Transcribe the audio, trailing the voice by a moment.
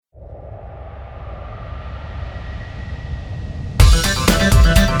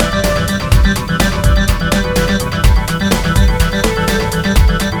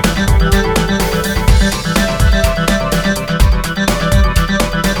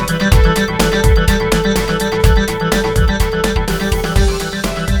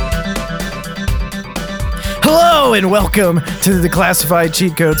and welcome to the Declassified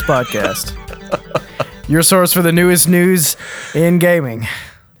Cheat Codes Podcast. Your source for the newest news in gaming.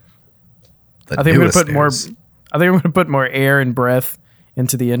 I think I'm going to put more air and breath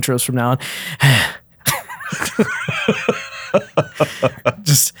into the intros from now on.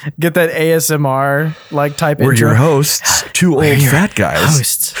 Just get that ASMR like type We're intro. your hosts, two old fat guys.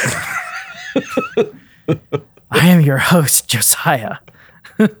 Hosts. I am your host, Josiah.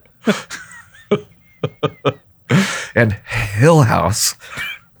 And Hill House.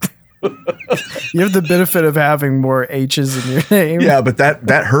 You have the benefit of having more H's in your name. Yeah, but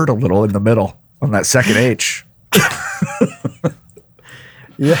that hurt a little in the middle on that second H.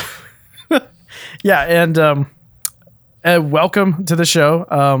 Yeah. Yeah, and welcome to the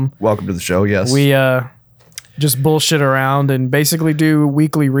show. Welcome to the show, yes. We just bullshit around and basically do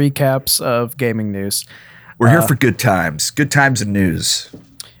weekly recaps of gaming news. We're here for good times and news.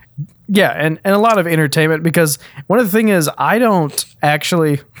 Yeah, and a lot of entertainment, because one of the things is I don't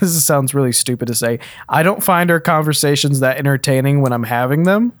actually, this sounds really stupid to say, I don't find our conversations that entertaining when I'm having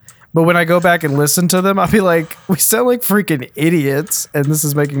them. But when I go back and listen to them, I'll be like, we sound like freaking idiots, and this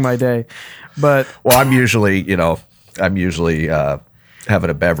is making my day. But well, I'm usually having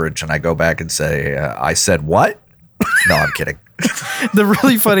a beverage and I go back and say, I said what? No, I'm kidding. The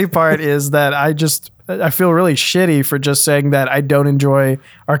really funny part is that I feel really shitty for just saying that I don't enjoy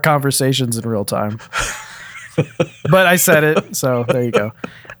our conversations in real time. But I said it, so there you go.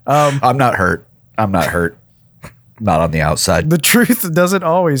 I'm not hurt. Not on the outside. The truth doesn't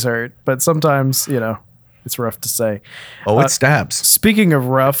always hurt, but sometimes, it's rough to say. Oh, it stabs. Speaking of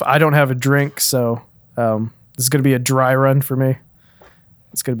rough, I don't have a drink, so this is going to be a dry run for me.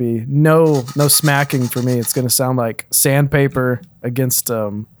 It's going to be no smacking for me. It's going to sound like sandpaper against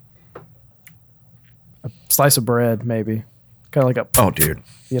a slice of bread, maybe. Kind of like a... Oh, dude.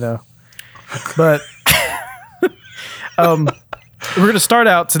 But we're going to start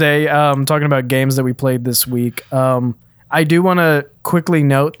out today talking about games that we played this week. I do want to quickly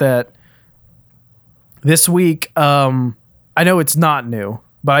note that this week, I know it's not new,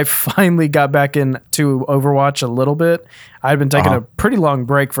 but I finally got back into Overwatch a little bit. I've been taking a pretty long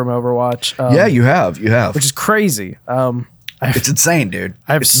break from Overwatch. Yeah, you have. Which is crazy. It's insane, dude.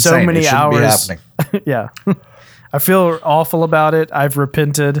 I have so many hours. Yeah. I feel awful about it. I've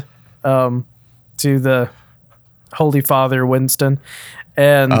repented to the Holy Father Winston.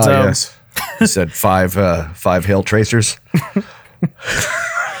 And yes. You said five hail tracers.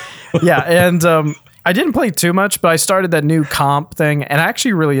 Yeah, and I didn't play too much, but I started that new comp thing, and I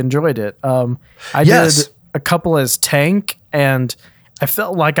actually really enjoyed it. I did a couple as tank, and I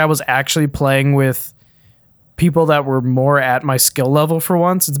felt like I was actually playing with people that were more at my skill level for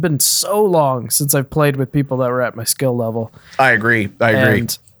once. It's been so long since I've played with people that were at my skill level. I agree.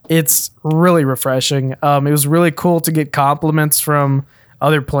 And it's really refreshing. It was really cool to get compliments from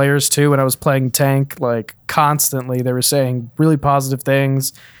other players too. When I was playing tank, like constantly, they were saying really positive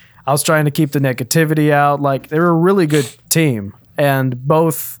things. I was trying to keep the negativity out. Like, they were a really good team. And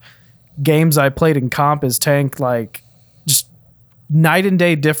both games I played in comp as tank, like, just night and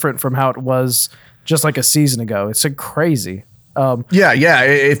day different from how it was just like a season ago. It's crazy. Yeah.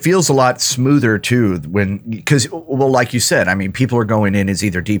 It feels a lot smoother too because like you said, I mean, people are going in as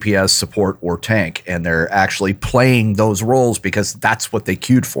either DPS, support, or tank, and they're actually playing those roles because that's what they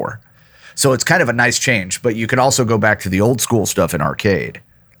queued for. So it's kind of a nice change, but you can also go back to the old school stuff in arcade.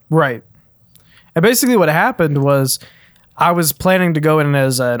 Right. And basically what happened was I was planning to go in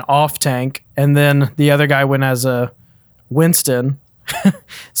as an off tank, and then the other guy went as a Winston.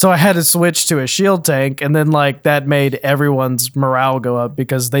 So I had to switch to a shield tank, and then like that made everyone's morale go up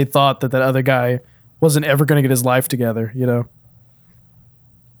because they thought that other guy wasn't ever going to get his life together, Oh,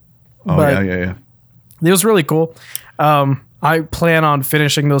 but yeah. It was really cool. I plan on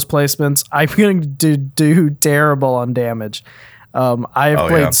finishing those placements. I'm going to do terrible on damage. I have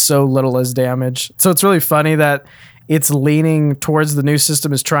played so little as damage. So it's really funny that it's leaning towards the new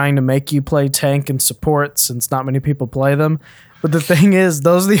system is trying to make you play tank and support since not many people play them. But the thing is,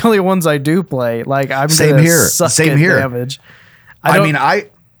 those are the only ones I do play. Like, I'm Same here. Damage. I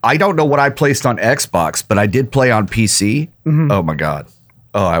don't know what I placed on Xbox, but I did play on PC. Mm-hmm. Oh my God.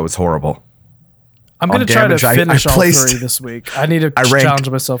 Oh, I was horrible. I'm going to try to finish all three this week. I need to challenge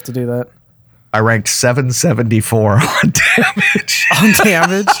myself to do that. I ranked 774 on damage. On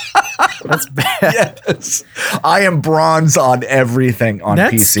damage? That's bad. Yes. I am bronze on everything on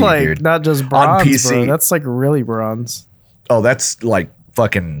that's PC, like, dude. not just bronze, on PC. Bro. That's like really bronze. Oh, that's like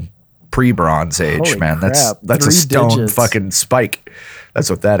fucking pre-Bronze Age, Holy man. crap. That's a stone fucking spike. That's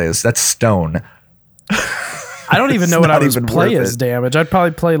what that is. That's stone. I don't even know what I would play as damage. I'd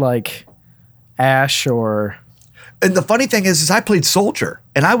probably play like Ash or And the funny thing is I played soldier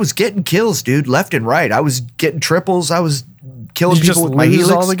and I was getting kills, dude, left and right. I was getting triples. I was killing Did you people just with my lose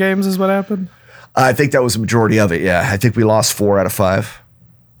helix. all the games is what happened? I think that was the majority of it. Yeah. I think we lost 4 out of 5.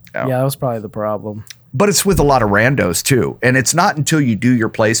 Yeah, that was probably the problem. But it's with a lot of randos too. And it's not until you do your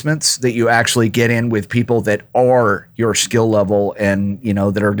placements that you actually get in with people that are your skill level and, you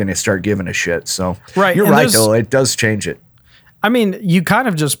know, that are going to start giving a shit. So Right, you're and right, though. It does change it. I mean, you kind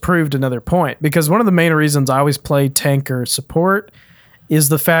of just proved another point, because one of the main reasons I always play tank or support is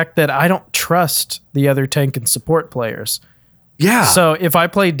the fact that I don't trust the other tank and support players. Yeah. So if I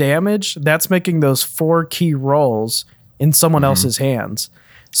play damage, that's making those 4 key roles in someone else's hands.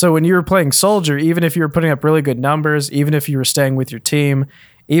 So when you were playing soldier, even if you were putting up really good numbers, even if you were staying with your team,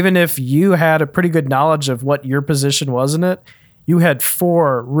 even if you had a pretty good knowledge of what your position was in it, you had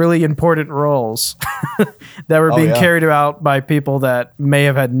 4 really important roles that were being carried out by people that may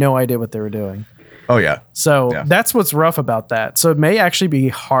have had no idea what they were doing. Oh, yeah. So that's what's rough about that. So it may actually be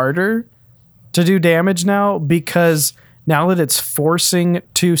harder to do damage now, because now that it's forcing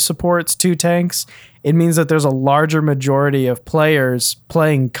 2 supports, 2 tanks, it means that there's a larger majority of players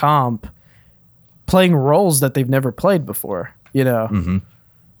playing comp, playing roles that they've never played before, you know? Mm-hmm.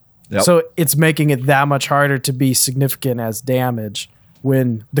 Yep. So it's making it that much harder to be significant as damage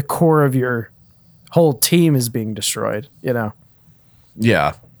when the core of your whole team is being destroyed, you know?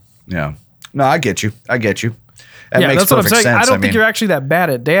 Yeah. Yeah. No, I get you. That makes that's what I'm perfect saying. sense. I don't think you're actually that bad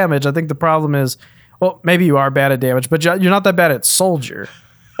at damage. I think the problem is, well, maybe you are bad at damage, but you're not that bad at soldier.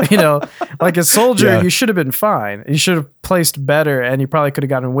 You know, like a soldier, you should have been fine. You should have placed better, and you probably could have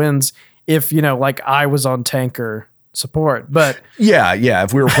gotten wins if, you know, like I was on tank or support. But yeah,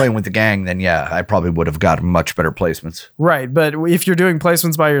 if we were playing with the gang, then yeah, I probably would have gotten much better placements. Right, but if you're doing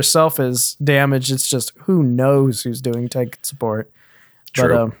placements by yourself as damage, it's just who knows who's doing tank and support.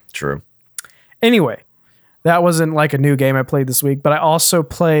 True. True. Anyway, that wasn't like a new game I played this week, but I also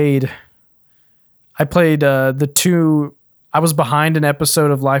played the 2. I was behind an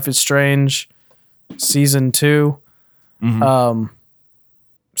episode of Life is Strange season 2. Mm-hmm.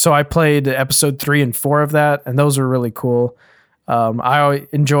 So I played episode 3 and 4 of that, and those were really cool. I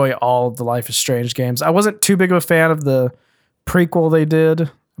enjoy all the Life is Strange games. I wasn't too big of a fan of the prequel they did,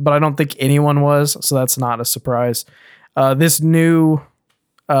 but I don't think anyone was, so that's not a surprise. This new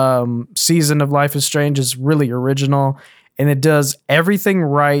season of Life is Strange is really original, and it does everything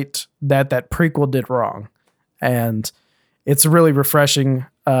right that prequel did wrong. And it's really refreshing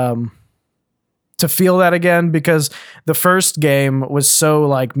to feel that again, because the first game was so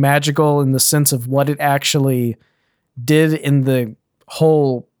like magical in the sense of what it actually did in the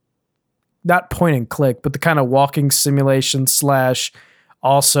whole, not point and click, but the kind of walking simulation /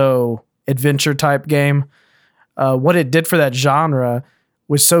 also adventure type game. What it did for that genre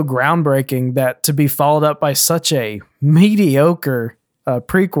was so groundbreaking that to be followed up by such a mediocre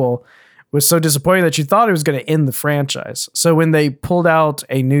prequel was so disappointing that you thought it was going to end the franchise. So when they pulled out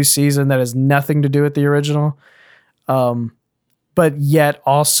a new season that has nothing to do with the original, but yet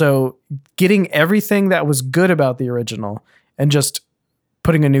also getting everything that was good about the original and just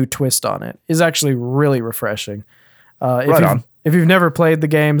putting a new twist on it is actually really refreshing. If you've never played the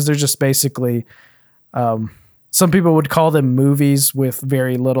games, they're just basically, some people would call them movies with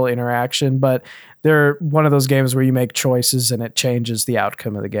very little interaction, but they're one of those games where you make choices and it changes the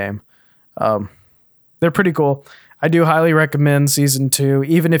outcome of the game. They're pretty cool. I do highly recommend season 2,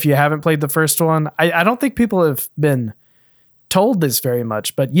 even if you haven't played the first one. I don't think people have been told this very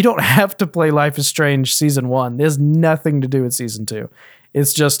much, but you don't have to play Life is Strange season 1. There's nothing to do with season 2.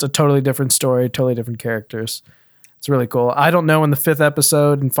 It's just a totally different story, totally different characters. It's really cool. I don't know when the 5th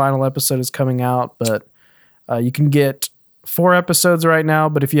episode and final episode is coming out, but you can get 4 episodes right now,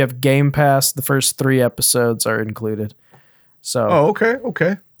 but if you have Game Pass, the first 3 episodes are included. So,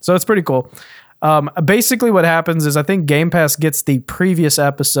 okay. So it's pretty cool. Basically what happens is I think Game Pass gets the previous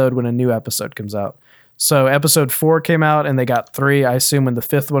episode when a new episode comes out. So episode 4 came out and they got 3. I assume when the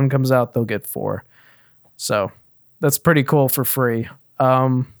 5th one comes out, they'll get 4. So that's pretty cool for free.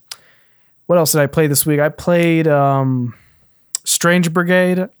 What else did I play this week? I played Strange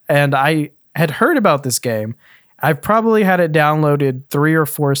Brigade, and I had heard about this game. I've probably had it downloaded 3 or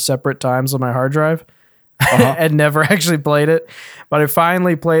 4 separate times on my hard drive. And never actually played it, but I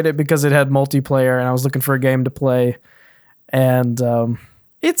finally played it because it had multiplayer and I was looking for a game to play. And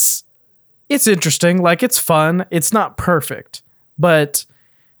it's interesting. Like, it's fun. It's not perfect, but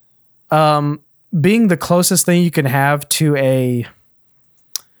being the closest thing you can have to a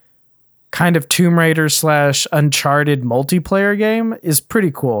kind of Tomb Raider / Uncharted multiplayer game is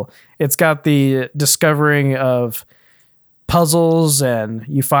pretty cool. It's got the discovering of puzzles and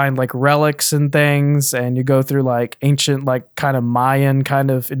you find like relics and things, and you go through like ancient, like kind of Mayan kind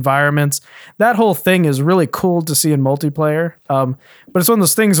of environments. That whole thing is really cool to see in multiplayer. But it's one of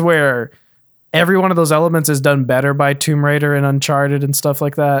those things where every one of those elements is done better by Tomb Raider and Uncharted and stuff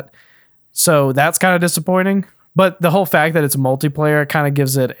like that. So that's kind of disappointing. But the whole fact that it's multiplayer kind of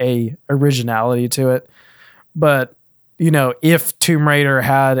gives it a originality to it. But, you know, if Tomb Raider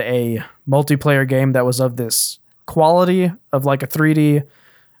had a multiplayer game that was of this quality of like a 3D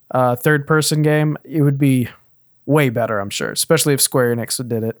third person game, it would be way better, I'm sure, especially if Square Enix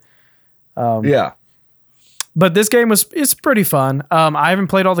did it. Yeah. But this game it's pretty fun. I haven't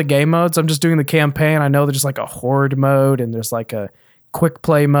played all the game modes. I'm just doing the campaign. I know there's like a horde mode and there's like a quick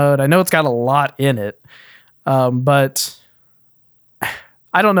play mode. I know it's got a lot in it. But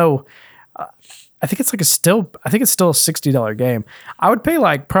I don't know. I think it's still a $60 game. I would pay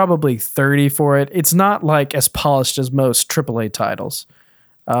like probably $30 for it. It's not like as polished as most AAA titles.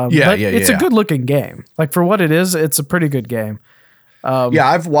 But it's a good looking game. Like for what it is, it's a pretty good game.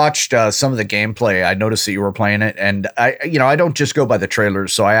 I've watched some of the gameplay. I noticed that you were playing it, and I don't just go by the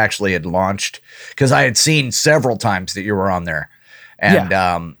trailers. So I actually had launched because I had seen several times that you were on there, and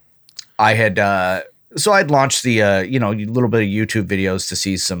I had. So I'd launched the, little bit of YouTube videos to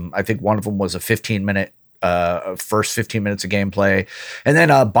see some, I think one of them was a 15-minute, first 15 minutes of gameplay. And then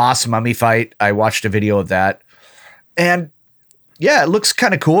a boss mummy fight. I watched a video of that. And yeah, it looks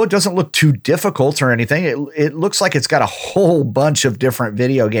kind of cool. It doesn't look too difficult or anything. It looks like it's got a whole bunch of different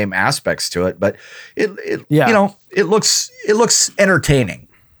video game aspects to it, but it looks entertaining.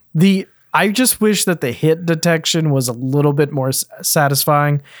 I just wish that the hit detection was a little bit more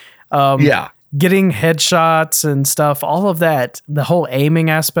satisfying. Getting headshots and stuff, all of that, the whole aiming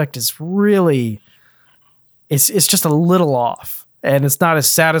aspect is really, it's just a little off, and it's not as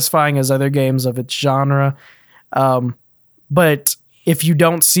satisfying as other games of its genre. But if you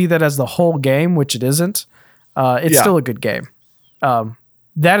don't see that as the whole game, which it isn't, it's still a good game.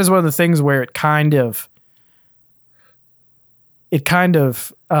 That is one of the things where it kind of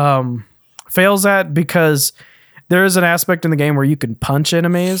fails at, because there is an aspect in the game where you can punch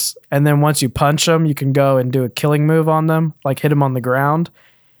enemies, and then once you punch them, you can go and do a killing move on them, like hit them on the ground.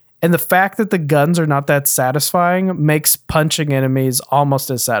 And the fact that the guns are not that satisfying makes punching enemies almost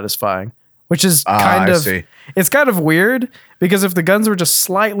as satisfying, which is it's kind of weird, because if the guns were just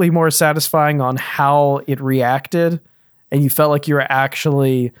slightly more satisfying on how it reacted, and you felt like you were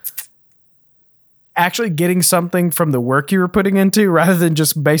actually getting something from the work you were putting into, rather than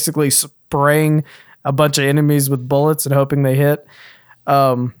just basically spraying a bunch of enemies with bullets and hoping they hit,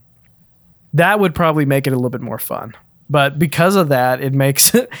 that would probably make it a little bit more fun. But because of that, it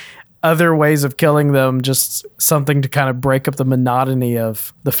makes other ways of killing them just something to kind of break up the monotony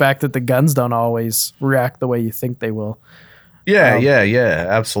of the fact that the guns don't always react the way you think they will. Yeah,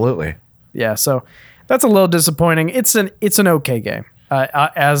 absolutely. Yeah, so that's a little disappointing. It's an okay game,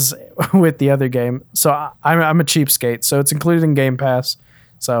 as with the other game. So I'm a cheapskate, so it's included in Game Pass.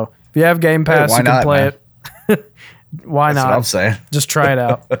 So if you have Game Pass, you can play it. Why not? That's what I'm saying. Just try it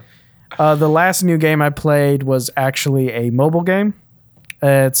out. The last new game I played was actually a mobile game.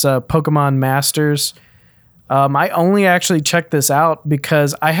 It's Pokemon Masters. I only actually checked this out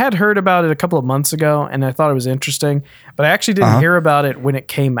because I had heard about it a couple of months ago, and I thought it was interesting, but I actually didn't hear about it when it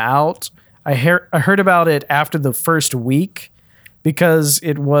came out. I heard about it after the first week, because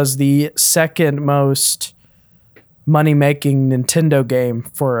it was the second most money-making Nintendo game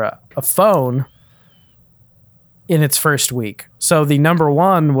for a phone in its first week. So the number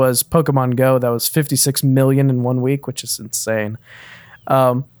one was Pokemon Go. That was 56 million in 1 week, which is insane.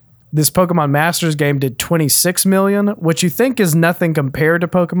 This Pokemon Masters game did 26 million, which you think is nothing compared to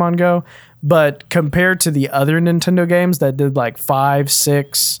Pokemon Go, but compared to the other Nintendo games that did like 5,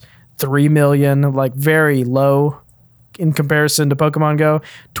 6, 3 million, like very low in comparison to Pokemon Go.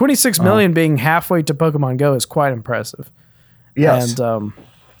 26 million being halfway to Pokemon Go is quite impressive. Yes. And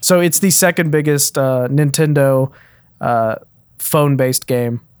so it's the second biggest Nintendo phone-based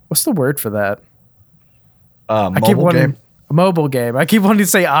game. What's the word for that? Mobile game? A mobile game. I keep wanting to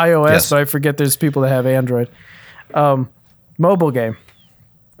say iOS, but I forget there's people that have Android. Mobile game.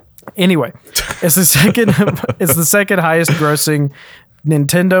 Anyway, it's the second highest grossing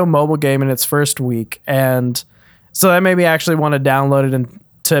Nintendo mobile game in its first week, and so that made me actually want to download it and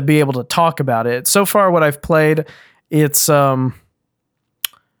to be able to talk about it. So far, what I've played, it's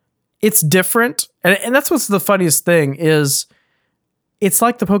different, and that's what's the funniest thing is, it's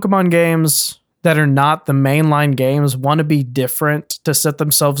like the Pokemon games that are not the mainline games want to be different to set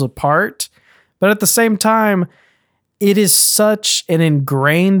themselves apart, but at the same time, it is such an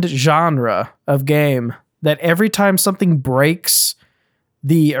ingrained genre of game that every time something breaks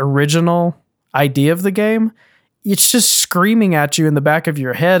the original idea of the game, it's just screaming at you in the back of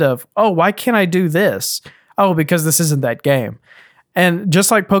your head of, oh, why can't I do this? Oh, because this isn't that game. And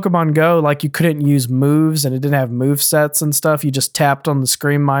just like Pokemon Go, like you couldn't use moves and it didn't have move sets and stuff. You just tapped on the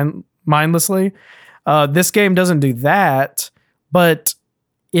screen mindlessly. This game doesn't do that, but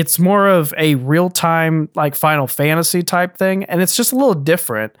it's more of a real-time like Final Fantasy type thing. And it's just a little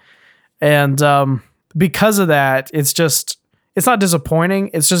different. And because of that, it's not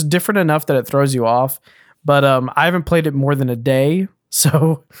disappointing. It's just different enough that it throws you off. But I haven't played it more than a day,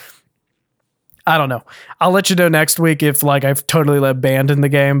 so I don't know. I'll let you know next week if like I've totally abandoned the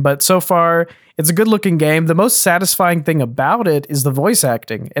game. But so far, it's a good-looking game. The most satisfying thing about it is the voice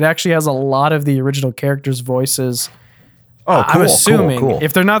acting. It actually has a lot of the original characters' voices. Oh, cool, I'm assuming cool.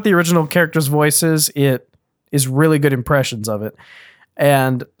 if they're not the original characters' voices, it is really good impressions of it.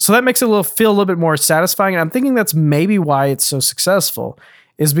 And so that makes it feel a little bit more satisfying. And I'm thinking that's maybe why it's so successful,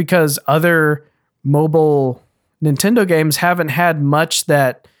 is because other mobile Nintendo games haven't had much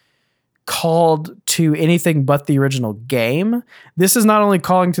that called to anything but the original game. This is not only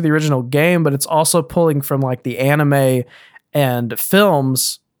calling to the original game, but it's also pulling from like the anime and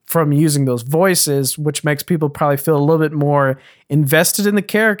films from using those voices, which makes people probably feel a little bit more invested in the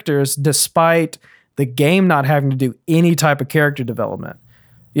characters despite the game not having to do any type of character development.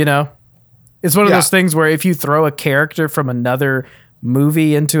 You know, it's one of those things where if you throw a character from another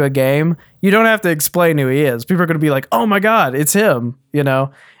movie into a game, you don't have to explain who he is. People are going to be like, oh my God, it's him, you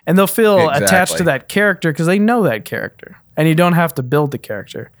know, and they'll feel attached to that character because they know that character and you don't have to build the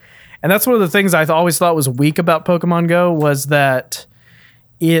character. And that's one of the things I always thought was weak about Pokemon Go was that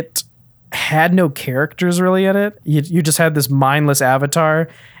it had no characters really in it. You just had this mindless avatar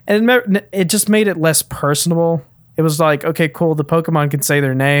and it just made it less personable. It was like, okay, cool. The Pokemon can say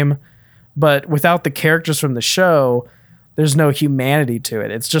their name, but without the characters from the show, there's no humanity to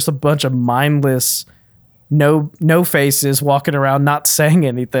it. It's just a bunch of mindless, no faces walking around, not saying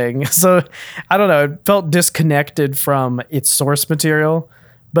anything. So I don't know. It felt disconnected from its source material,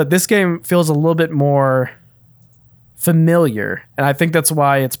 but this game feels a little bit more familiar. And I think that's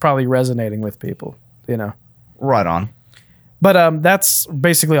why it's probably resonating with people, you know? Right on. But that's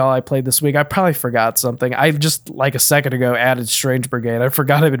basically all I played this week. I probably forgot something. I just like a second ago added Strange Brigade. I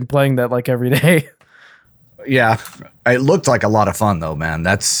forgot I've been playing that like every day. Yeah, it looked like a lot of fun though, man.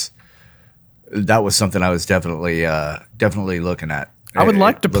 That was something I was definitely looking at. I would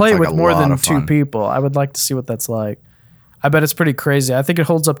like to play with more than 2 people. I would like to see what that's like. I bet it's pretty crazy. I think it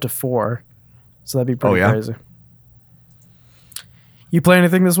holds up to 4, so that'd be pretty crazy. You play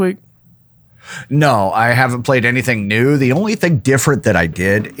anything this week? No, I haven't played anything new. The only thing different that I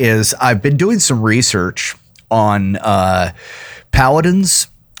did is I've been doing some research on Paladins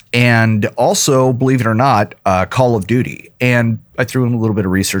and also, believe it or not, Call of Duty. And I threw in a little bit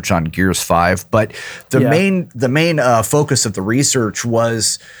of research on Gears 5, but the main focus of the research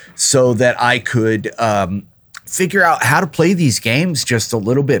was so that I could figure out how to play these games just a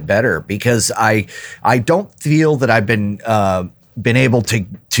little bit better, because I don't feel that I've been able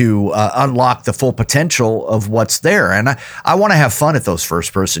to unlock the full potential of what's there. And I want to have fun at those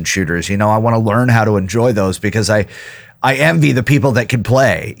first person shooters. You know, I want to learn how to enjoy those because I envy the people that can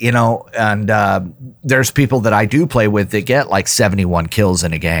play, you know, and there's people that I do play with that get like 71 kills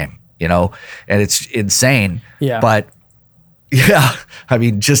in a game, you know, and it's insane. Yeah. But yeah, I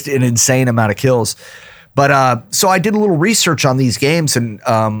mean, just an insane amount of kills. But so I did a little research on these games and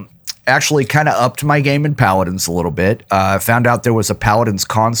actually kind of upped my game in Paladins a little bit. I found out there was a Paladins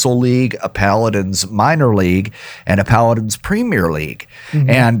Console League, a Paladins Minor League, and a Paladins Premier League. Mm-hmm.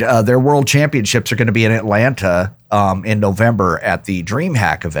 And their World Championships are going to be in Atlanta in November at the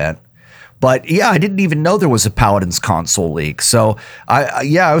DreamHack event. But yeah, I didn't even know there was a Paladins Console League. So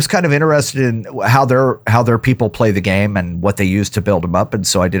I was kind of interested in how their people play the game and what they use to build them up. And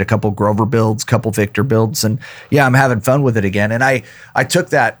so I did a couple Grover builds, couple Victor builds, and yeah, I'm having fun with it again. And I took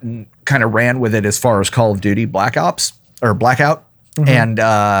that and kind of ran with it as far as Call of Duty Black Ops or Blackout, mm-hmm.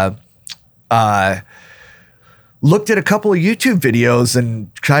 and looked at a couple of YouTube videos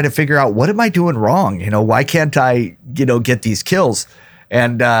and tried to figure out, what am I doing wrong? You know, why can't I, get these kills?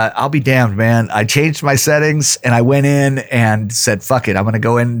 And I'll be damned, man. I changed my settings and I went in and said, fuck it. I'm going to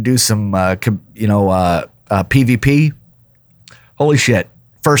go in and do some, PvP. Holy shit.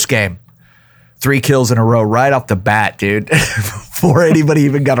 First game 3 kills in a row right off the bat, dude, before anybody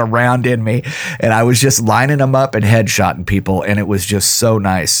even got a round in me. And I was just lining them up and headshotting people. And it was just so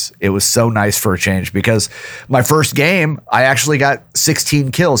nice. It was so nice for a change, because my first game, I actually got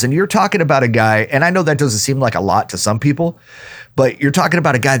 16 kills. And you're talking about a guy, and I know that doesn't seem like a lot to some people, but you're talking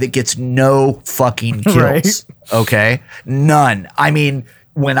about a guy that gets no fucking kills. Right? Okay. None. I mean,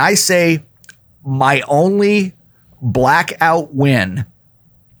 when I say my only blackout win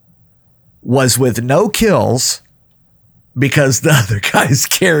was with no kills because the other guys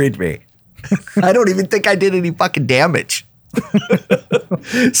carried me. I don't even think I did any fucking damage.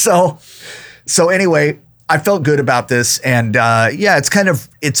 So anyway, I felt good about this. And yeah,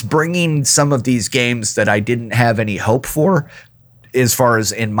 it's bringing some of these games that I didn't have any hope for, as far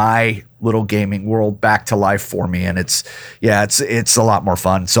as in my little gaming world, back to life for me. And it's a lot more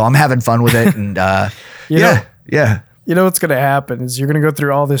fun. So I'm having fun with it. And yeah. You know what's going to happen is you're going to go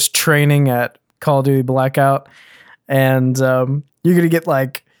through all this training at Call of Duty Blackout, and you're going to get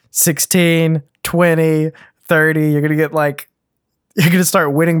like 16, 20, 30. You're going to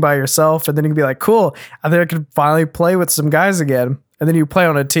start winning by yourself, and then you can be like, cool, I think I can finally play with some guys again. And then you play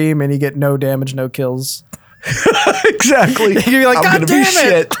on a team and you get no damage, no kills. Exactly. You're like, God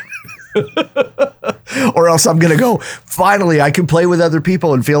damn it. Or else I'm going to go, finally, I can play with other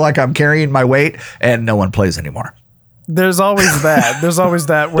people and feel like I'm carrying my weight, and no one plays anymore. There's always that. There's always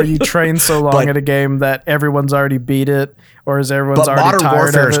that where you train so long at a game that everyone's already beat it, or is everyone's already tired of it. But Modern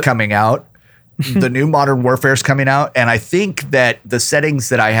Warfare is coming out. The new Modern Warfare is coming out, and I think that the settings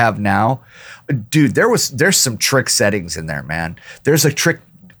that I have now, dude, there's some trick settings in there, man. There's a trick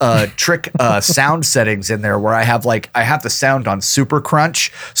sound settings in there where I have the sound on super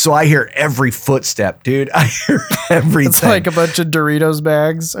crunch, so I hear every footstep, dude. I hear everything. It's like a bunch of Doritos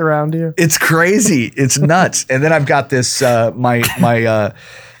bags around you. It's crazy. It's nuts. And then I've got this I've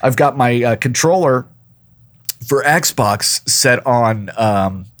got my controller for Xbox set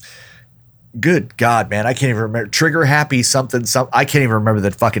on good God, man, I can't even remember. Trigger Happy something. I can't even remember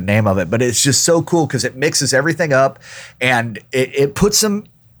the fucking name of it, but it's just so cool because it mixes everything up and it puts them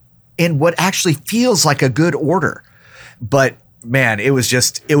in what actually feels like a good order. But man, it was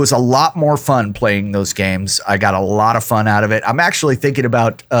a lot more fun playing those games. I got a lot of fun out of it. I'm actually thinking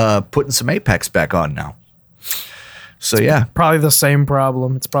about putting some Apex back on now. So yeah, probably the same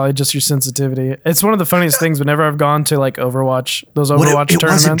problem. It's probably just your sensitivity. It's one of the funniest things whenever I've gone to like Overwatch, those Overwatch tournaments. It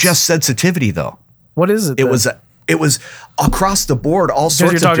wasn't just sensitivity though. What is it? It was across the board, all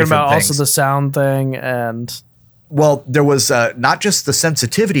sorts of different things. You're talking about also the sound thing and. Well, there was not just the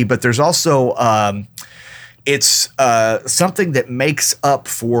sensitivity, but there's also it's something that makes up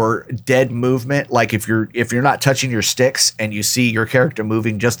for dead movement. Like if you're not touching your sticks and you see your character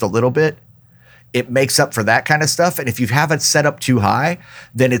moving just a little bit, it makes up for that kind of stuff. And if you have it set up too high,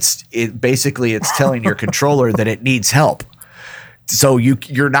 then it's telling your controller that it needs help. So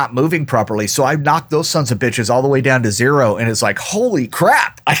you're not moving properly. So I knocked those sons of bitches all the way down to 0, and it's like, holy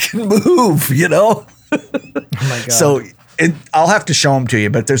crap, I can move, you know? Oh my God. So I'll have to show them to you,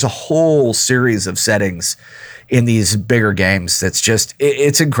 but there's a whole series of settings in these bigger games. That's just,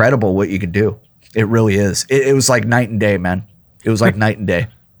 it's incredible what you can do. It really is. It was like night and day, man. It was like night and day.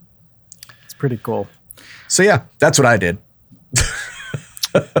 It's pretty cool. So yeah, that's what I did.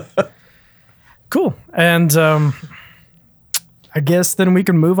 Cool. And I guess then we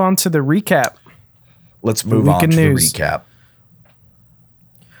can move on to the recap. Let's move on to the recap.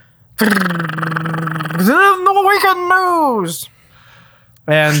 The weekend news.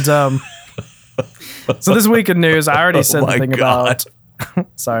 And so this week in news, I already said the thing about.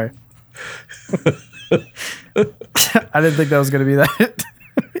 Sorry. I didn't think that was going to be that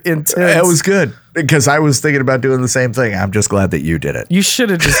intense. It was good because I was thinking about doing the same thing. I'm just glad that you did it. You should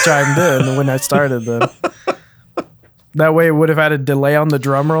have just chimed in when I started then. That way it would have had a delay on the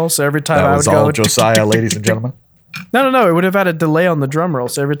drum roll. So every time I would go. That was all Josiah, ladies and gentlemen. No. It would have had a delay on the drum roll.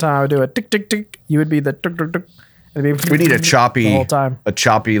 So every time I would do a tick, tick, tick, you would be the tick, tick, tick. We need a choppy, the whole time. A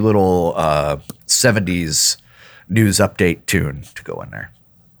choppy little 70s news update tune to go in there.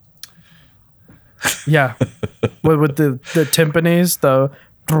 Yeah. with the timpanis, the.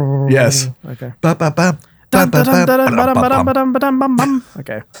 Yes. Okay.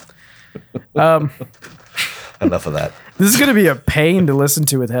 Okay. Enough of that. This is going to be a pain to listen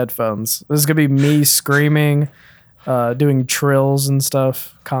to with headphones. This is going to be me screaming, doing trills and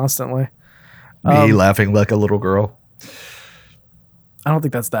stuff constantly. Me laughing like a little girl. I don't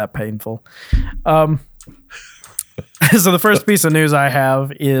think that's that painful. So the first piece of news I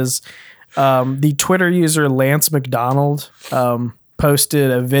have is the Twitter user Lance McDonald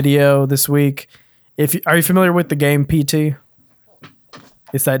posted a video this week. Are you familiar with the game PT?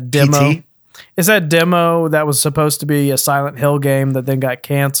 It's that demo. PT? It's that demo that was supposed to be a Silent Hill game that then got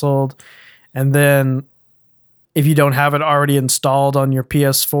canceled. And then if you don't have it already installed on your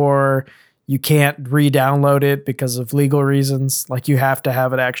PS4, you can't re-download it because of legal reasons. Like you have to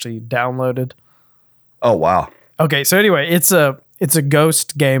have it actually downloaded. Oh, wow. Okay, so anyway, it's a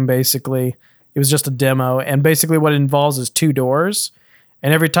ghost game basically. It was just a demo, and basically what it involves is 2 doors,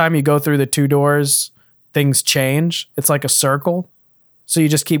 and every time you go through the 2 doors, things change. It's like a circle. So you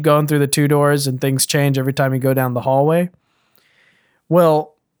just keep going through the 2 doors and things change every time you go down the hallway.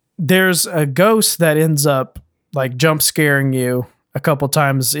 Well, there's a ghost that ends up like jump scaring you a couple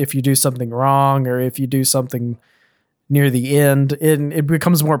times if you do something wrong or if you do something near the end. It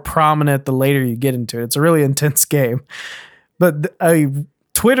becomes more prominent the later you get into it. It's a really intense game. But a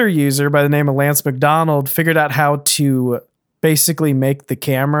Twitter user by the name of Lance McDonald figured out how to basically make the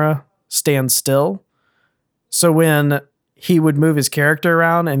camera stand still. So when he would move his character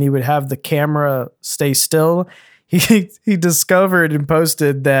around and he would have the camera stay still, he discovered and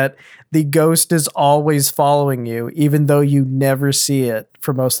posted that the ghost is always following you, even though you never see it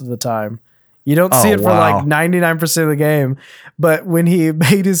for most of the time. You don't see it for like 99% of the game, but when he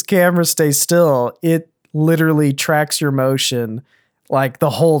made his camera stay still, it literally tracks your motion like the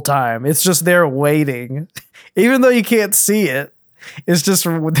whole time. It's just there waiting, even though you can't see it. It's just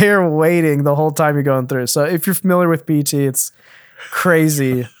there waiting the whole time you're going through. So if you're familiar with PT, it's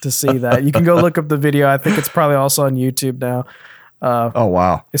crazy to see that. You can go look up the video. I think it's probably also on YouTube now. Oh,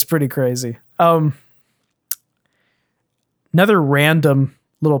 wow. It's pretty crazy. Another random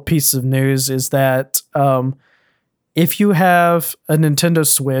little piece of news is that if you have a Nintendo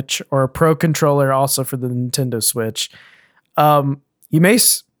Switch or a Pro Controller also for the Nintendo Switch, you may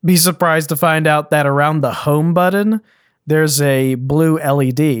be surprised to find out that around the home button, there's a blue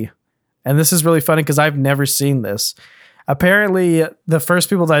LED. And this is really funny because I've never seen this. Apparently, the first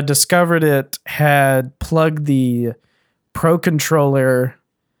people that discovered it had plugged the Pro Controller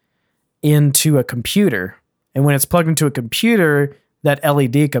into a computer. And when it's plugged into a computer, that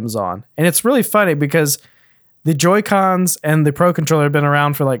LED comes on. And it's really funny because the Joy-Cons and the Pro Controller have been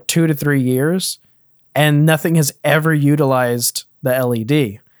around for like 2 to 3 years, and nothing has ever utilized the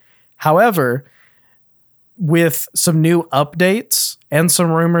LED. However, with some new updates and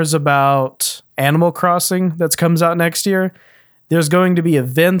some rumors about Animal Crossing that comes out next year, there's going to be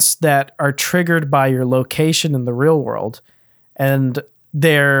events that are triggered by your location in the real world. And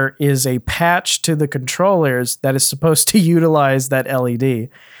there is a patch to the controllers that is supposed to utilize that LED.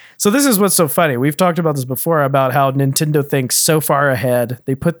 So this is what's so funny. We've talked about this before about how Nintendo thinks so far ahead.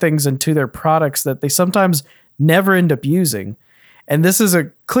 They put things into their products that they sometimes never end up using. And this is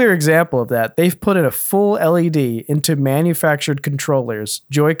a clear example of that. They've put in a full LED into manufactured controllers,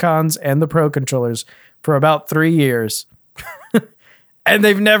 Joy-Cons and the Pro Controllers, for about 3 years. And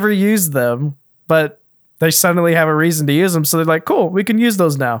they've never used them, but they suddenly have a reason to use them. So they're like, cool, we can use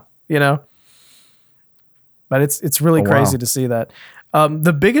those now, you know? But it's really crazy to see that.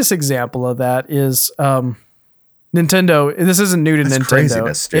 The biggest example of that is Nintendo. This isn't new to Nintendo.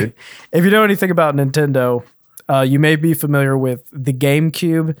 Craziness, dude. If you know anything about Nintendo, you may be familiar with the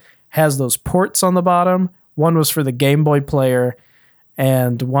GameCube has those ports on the bottom. One was for the Game Boy player,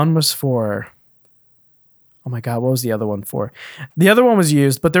 and one was for... Oh my God, what was the other one for? The other one was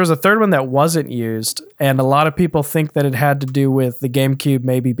used, but there was a third one that wasn't used, and a lot of people think that it had to do with the GameCube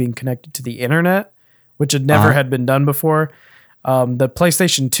maybe being connected to the internet, which had never had been done before. The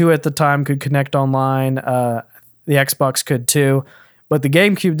PlayStation 2 at the time could connect online. The Xbox could too, but the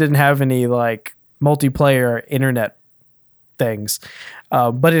GameCube didn't have any like multiplayer internet things.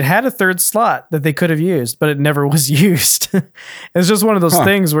 But it had a third slot that they could have used, but it never was used. It's just one of those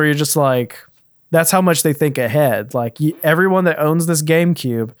things where you're just like, that's how much they think ahead. Like everyone that owns this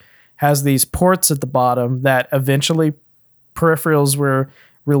GameCube has these ports at the bottom that eventually peripherals were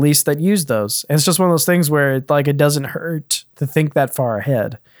released that use those. And it's just one of those things where it doesn't hurt to think that far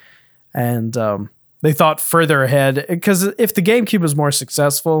ahead. And they thought further ahead because if the GameCube was more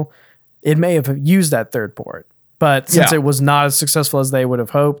successful, it may have used that third port. But since it was not as successful as they would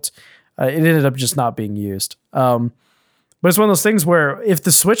have hoped, it ended up just not being used. But it's one of those things where if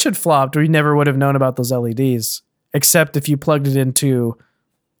the Switch had flopped, we never would have known about those LEDs, except if you plugged it into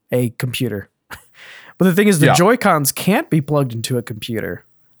a computer. But the thing is, the Joy-Cons can't be plugged into a computer.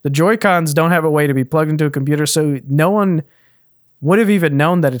 The Joy-Cons don't have a way to be plugged into a computer, so no one would have even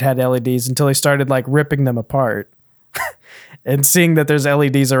known that it had LEDs until they started like ripping them apart and seeing that there's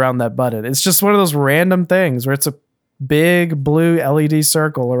LEDs around that button. It's just one of those random things where it's a big blue LED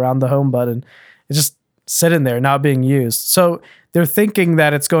circle around the home button. It's just sitting there, not being used. So they're thinking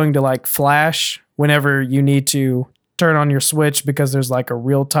that it's going to like flash whenever you need to turn on your Switch because there's like a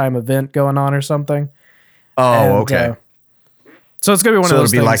real-time event going on or something. Oh, okay. So it's going to be one of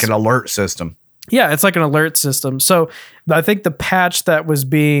those things. So it'll be like things. an alert system. Yeah, it's like an alert system. So I think the patch that was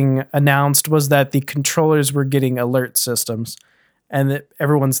being announced was that the controllers were getting alert systems, and that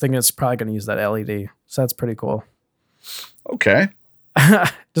everyone's thinking it's probably going to use that LED. So that's pretty cool. Okay.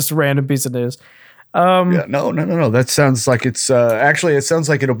 Just a random piece of news. Yeah, no. That sounds like it's actually. It sounds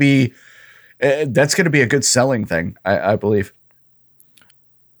like it'll be. That's going to be a good selling thing, I believe.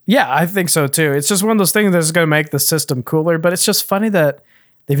 Yeah, I think so too. It's just one of those things that's going to make the system cooler. But it's just funny that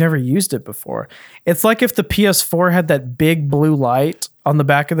they've never used it before. It's like if the PS4 had that big blue light on the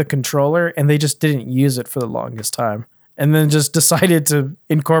back of the controller and they just didn't use it for the longest time, and then just decided to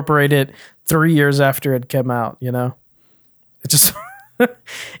incorporate it 3 years after it came out. You know, it just.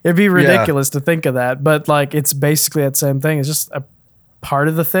 It'd be ridiculous to think of that, but like it's basically that same thing. It's just a part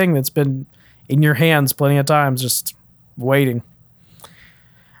of the thing that's been in your hands plenty of times, just waiting.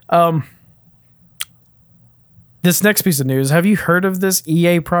 This next piece of news, have you heard of this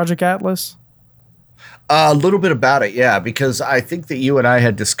EA Project Atlas? A little bit about it, yeah, because I think that you and I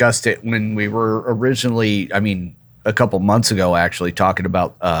had discussed it when we were originally, a couple months ago, actually talking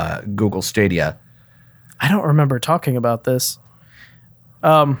about Google Stadia. I don't remember talking about this.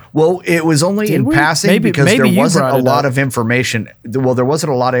 Well, it was only in passing because there wasn't a lot of information. Well, there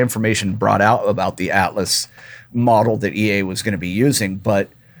wasn't a lot of information brought out about the Atlas model that EA was going to be using, but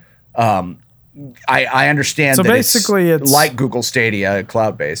I understand so that basically it's like Google Stadia,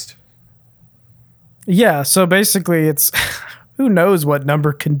 cloud-based. Yeah, so basically it's who knows what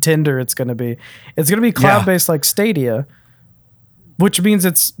number contender it's going to be. It's going to be cloud-based like Stadia, which means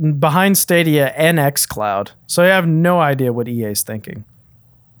it's behind Stadia and xCloud. So I have no idea what EA is thinking.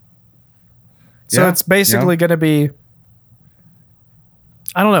 So it's basically going to be,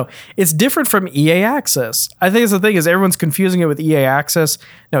 I don't know. It's different from EA Access. I think it's the thing is everyone's confusing it with EA Access.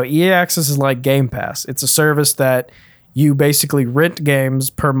 No, EA Access is like Game Pass. It's a service that you basically rent games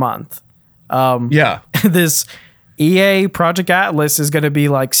per month. This EA Project Atlas is going to be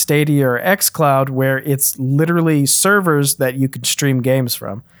like Stadia or xCloud, where it's literally servers that you can stream games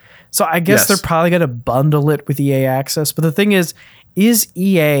from. So I guess they're probably going to bundle it with EA Access. But the thing is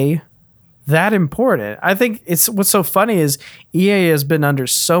EA that important? I think it's what's so funny is EA has been under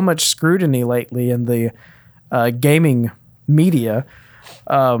so much scrutiny lately in the gaming media.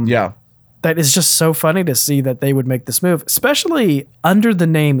 That is just so funny to see that they would make this move, especially under the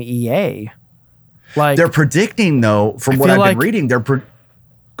name EA. Like they're predicting, though, from what I've been reading, go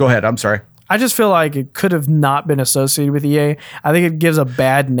ahead. I'm sorry. I just feel like it could have not been associated with EA. I think it gives a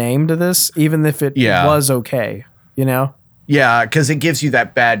bad name to this, even if it was okay, you know? Yeah, because it gives you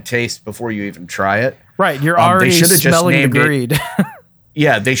that bad taste before you even try it. Right, you're already smelling the greed.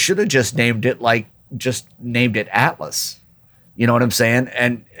 Yeah, they should have just named it Atlas. You know what I'm saying?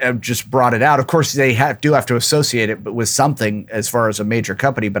 And just brought it out. Of course, they do have to associate it with something as far as a major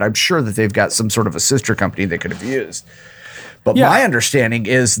company, but I'm sure that they've got some sort of a sister company they could have used. But my understanding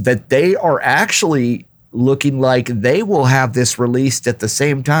is that they are actually looking like they will have this released at the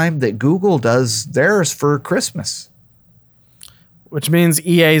same time that Google does theirs for Christmas. Which means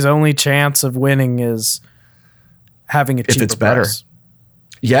EA's only chance of winning is having a cheaper if it's better. price.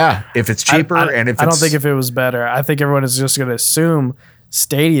 Yeah, if it's cheaper and if I don't think if it was better. I think everyone is just going to assume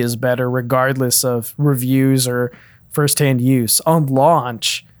Stadia is better regardless of reviews or firsthand use. On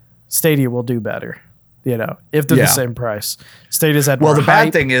launch, Stadia will do better, you know, if they're the same price. Stadia's had more the hype.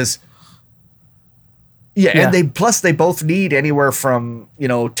 bad thing is and they both need anywhere from,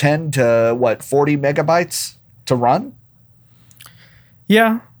 10 to 40 megabytes to run.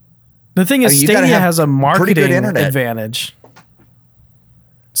 Yeah. The thing is, Stadia has a marketing advantage.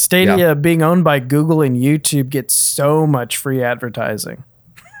 Stadia being owned by Google and YouTube gets so much free advertising.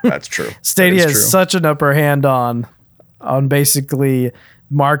 That's true. Stadia has such an upper hand on basically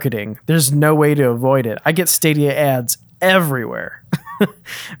marketing. There's no way to avoid it. I get Stadia ads everywhere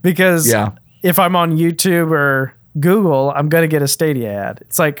because if I'm on YouTube or Google, I'm going to get a Stadia ad.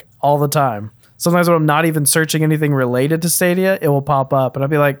 It's like all the time. Sometimes when I'm not even searching anything related to Stadia, it will pop up and I'll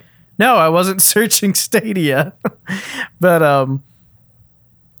be like, no, I wasn't searching Stadia. But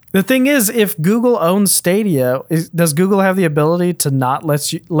the thing is, if Google owns Stadia, does Google have the ability to not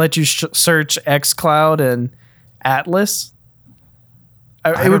let you search xCloud and Atlas?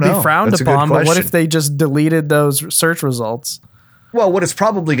 It would be frowned upon, but what if they just deleted those search results? Well, what it's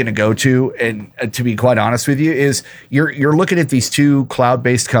probably going to go to, and to be quite honest with you, is you're looking at these two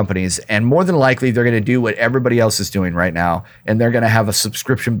cloud-based companies, and more than likely they're going to do what everybody else is doing right now, and they're going to have a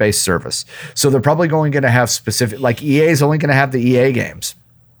subscription-based service. So they're probably going to have specific, like EA is only going to have the EA games.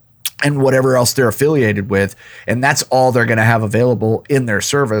 and whatever else they're affiliated with. And that's all they're going to have available in their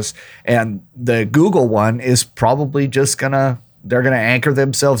service. And the Google one is probably just they're going to anchor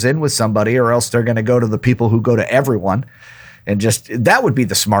themselves in with somebody, or else they're going to go to the people who go to everyone. And just, that would be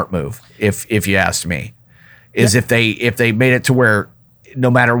the smart move. If you asked me, is if they made it to where no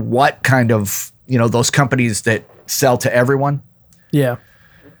matter what kind of, those companies that sell to everyone. Yeah.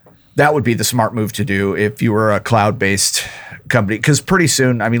 That would be the smart move to do if you were a cloud-based company. Because pretty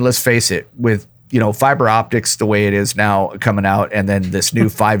soon, I mean, let's face it, with fiber optics the way it is now coming out, and then this new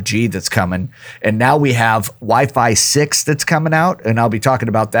 5G that's coming, and now we have Wi-Fi 6 that's coming out, and I'll be talking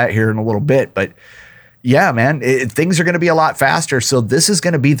about that here in a little bit. But yeah, man, things are going to be a lot faster. So this is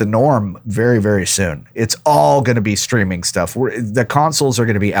going to be the norm very, very soon. It's all going to be streaming stuff. The consoles are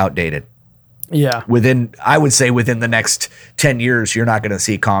going to be outdated. Yeah. I would say within the next 10 years, you're not going to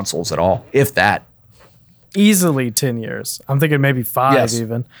see consoles at all, if that. Easily 10 years. I'm thinking maybe 5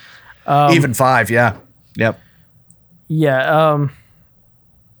 even. Even 5, yeah. Yep. Yeah.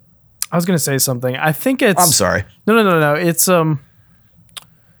 I was going to say something. I think it's... I'm sorry. No. It's...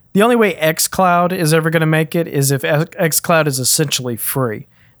 The only way xCloud is ever going to make it is if xCloud is essentially free.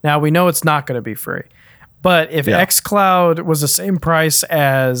 Now, we know it's not going to be free. But if xCloud was the same price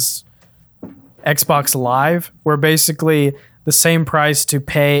as Xbox Live, where basically the same price you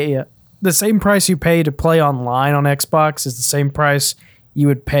pay to play online on Xbox is the same price you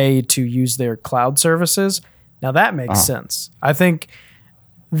would pay to use their cloud services. Now that makes sense. I think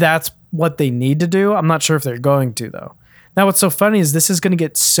that's what they need to do. I'm not sure if they're going to, though. Now, what's so funny is this is going to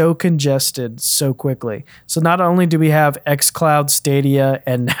get so congested so quickly. So not only do we have xCloud, Stadia,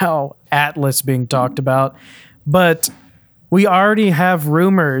 and now Atlas being talked about, but we already have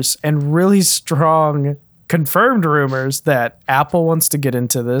rumors, and really strong confirmed rumors, that Apple wants to get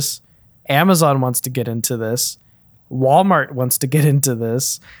into this, Amazon wants to get into this, Walmart wants to get into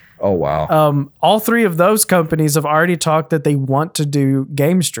this. Oh, wow. All three of those companies have already talked that they want to do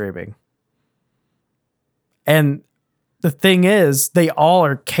game streaming. And the thing is, they all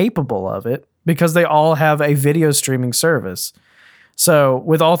are capable of it because they all have a video streaming service. So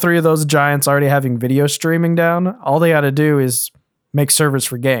with all three of those giants already having video streaming down, all they got to do is make servers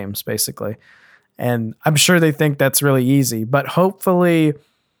for games, basically. And I'm sure they think that's really easy. But hopefully,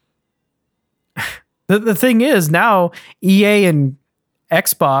 the thing is now EA and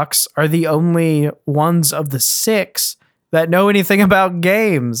Xbox are the only ones of the 6 that know anything about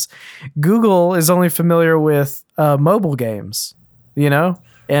games. Google is only familiar with mobile games,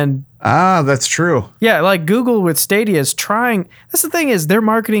 And that's true. Yeah, like Google with Stadia is trying. That's the thing, is their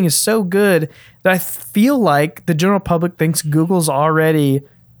marketing is so good that I feel like the general public thinks Google's already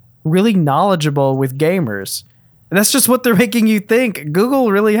really knowledgeable with gamers. And that's just what they're making you think.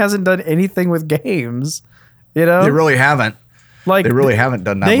 Google really hasn't done anything with games. They really haven't. Like, they really haven't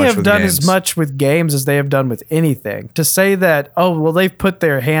done that much with games. They have done as much with games as they have done with anything. To say that, they've put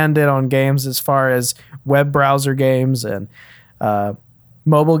their hand in on games as far as web browser games and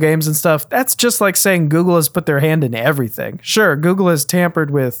mobile games and stuff, that's just like saying Google has put their hand in everything. Sure, Google has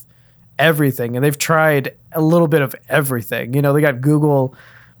tampered with everything, and they've tried a little bit of everything. They got Google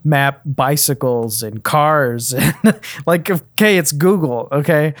Map bicycles and cars, and like, okay, it's Google,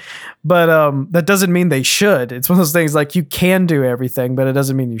 okay, but that doesn't mean they should. It's one of those things like you can do everything, but it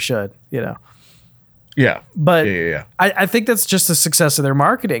doesn't mean you should. Yeah, but yeah. I think that's just the success of their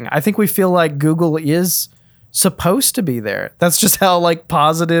marketing. I think we feel like Google is supposed to be there. That's just how like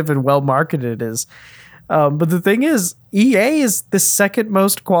positive and well marketed it is. But the thing is, EA is the second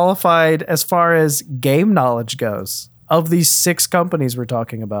most qualified as far as game knowledge goes of these 6 companies we're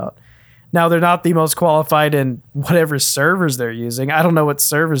talking about. Now, they're not the most qualified in whatever servers they're using. I don't know what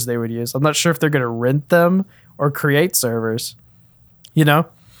servers they would use. I'm not sure if they're going to rent them or create servers. Yeah,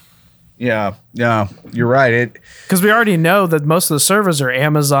 you're right. Because we already know that most of the servers are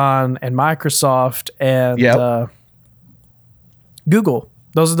Amazon and Microsoft and Google.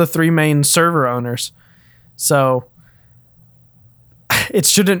 Those are the 3 main server owners. So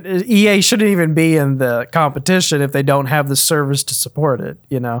EA shouldn't even be in the competition if they don't have the servers to support it,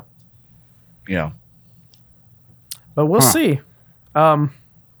 Yeah. But we'll see.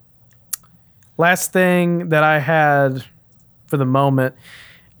 Last thing that I had for the moment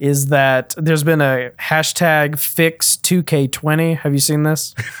is that there's been a hashtag fix 2K20. Have you seen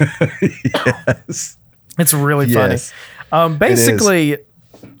this? Yes. It's really funny. Basically,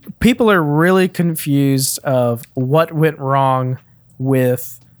 people are really confused of what went wrong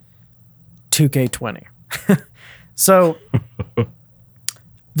with 2K20. So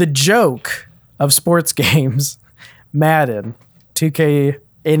the joke of sports games, Madden, 2K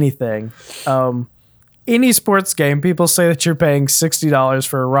anything, any sports game, people say that you're paying $60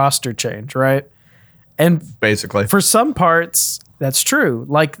 for a roster change, right? And basically, for some parts, that's true.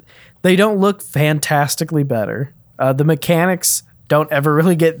 Like, they don't look fantastically better. The mechanics don't ever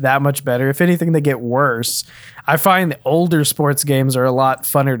really get that much better. If anything, they get worse. I find the older sports games are a lot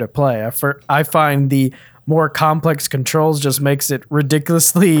funner to play. I find the more complex controls just makes it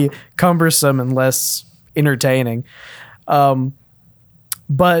ridiculously cumbersome and less entertaining.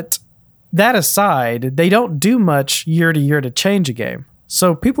 But that aside, they don't do much year to year to change a game.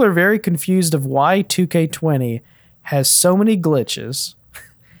 So people are very confused of why 2K20 has so many glitches,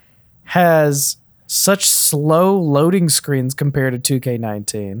 has such slow loading screens compared to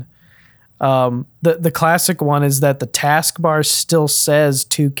 2K19. The classic one is that the taskbar still says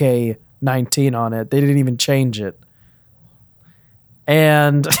 2K19 on it. They didn't even change it.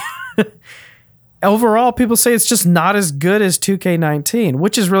 And overall, people say it's just not as good as 2K19,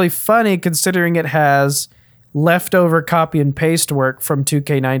 which is really funny considering it has leftover copy and paste work from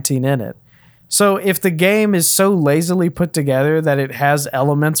 2K19 in it. So if the game is so lazily put together that it has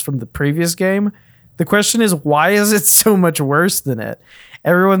elements from the previous game, the question is, why is it so much worse than it?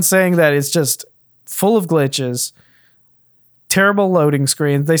 Everyone's saying that it's just full of glitches, terrible loading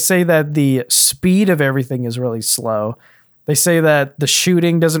screens. They say that the speed of everything is really slow. They say that the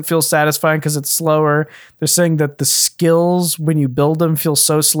shooting doesn't feel satisfying because it's slower. They're saying that the skills, when you build them, feel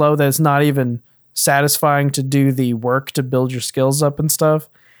so slow that it's not even satisfying to do the work to build your skills up and stuff.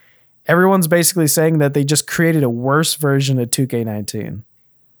 Everyone's basically saying that they just created a worse version of 2K19.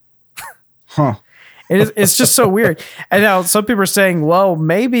 Huh. It's just so weird. And now some people are saying, well,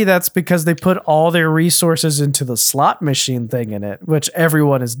 maybe that's because they put all their resources into the slot machine thing in it, which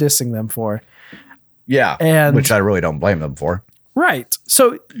everyone is dissing them for. Yeah, and which I really don't blame them for. Right.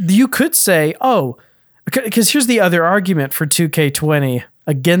 So you could say, oh, because here's the other argument for 2K20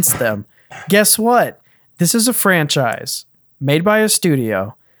 against them. Guess what? This is a franchise made by a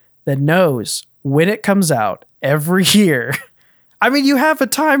studio that knows when it comes out every year. I mean, you have a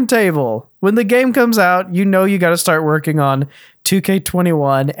timetable. When the game comes out, you know you got to start working on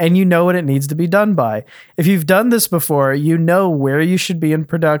 2K21 and you know what it needs to be done by. If you've done this before, you know where you should be in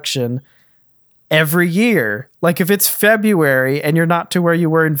production every year. Like if it's February and you're not to where you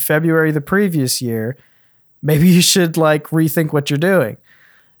were in February the previous year, maybe you should like rethink what you're doing.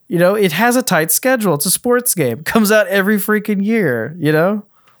 You know, it has a tight schedule. It's a sports game. It comes out every freaking year, you know?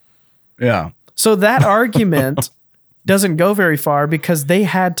 Yeah. So that argument doesn't go very far because they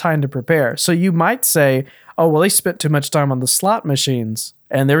had time to prepare. So you might say, oh, well, they spent too much time on the slot machines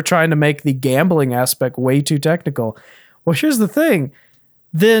and they were trying to make the gambling aspect way too technical. Well, here's the thing.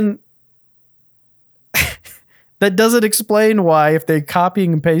 Then that doesn't explain why, if they're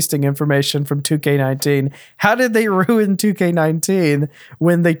copying and pasting information from 2K19, how did they ruin 2K19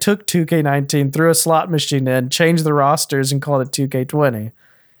 when they took 2K19, threw a slot machine in, changed the rosters, and called it 2K20?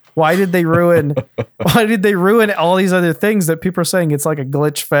 Why did they ruin? Why did they ruin all these other things that people are saying it's like a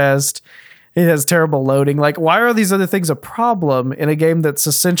glitch fest? It has terrible loading. Like, why are these other things a problem in a game that's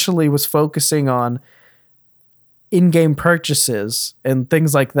essentially was focusing on in-game purchases and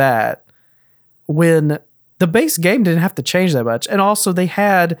things like that, when the base game didn't have to change that much? And also they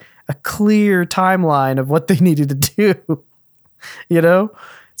had a clear timeline of what they needed to do, you know?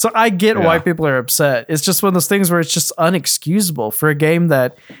 So I get why people are upset. It's just one of those things where it's just unexcusable for a game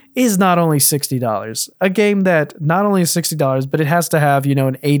that is not only $60, a game that not only is $60, but it has to have, you know,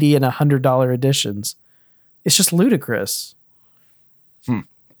 an $80 and $100 editions. It's just ludicrous.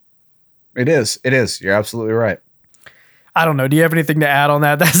 It is. It is. You're absolutely right. I don't know. Do you have anything to add on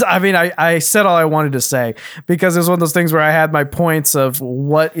that? I said all I wanted to say because it's one of those things where I had my points of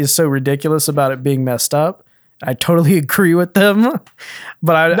what is so ridiculous about it being messed up. I totally agree with them,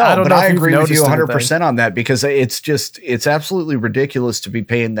 but I don't know. I agree with you 100% on that because it's absolutely ridiculous to be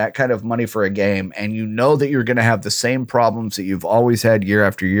paying that kind of money for a game. And you know that you're going to have the same problems that you've always had year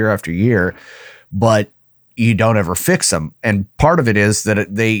after year after year, but you don't ever fix them. And part of it is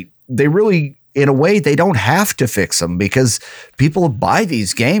that they really, in a way, they don't have to fix them because people buy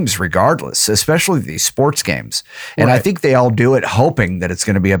these games regardless, especially these sports games. And right. I think they all do it hoping that it's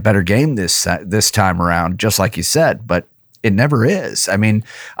going to be a better game this time around, just like you said, but it never is. I mean,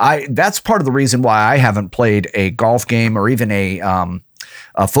 that's part of the reason why I haven't played a golf game or even a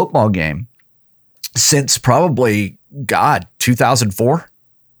football game since probably, 2004.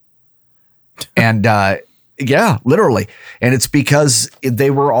 And, yeah, literally. And it's because they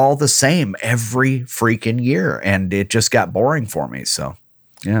were all the same every freaking year and it just got boring for me. So,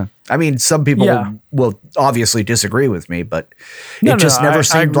 yeah, I mean, some people Yeah. will obviously disagree with me, but No, it just no, never I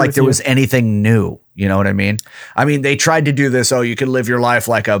seemed agree like with there you. was anything new. You know what I mean? I mean, they tried to do this. Oh, you can live your life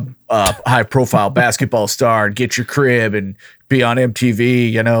like a high profile basketball star and get your crib and be on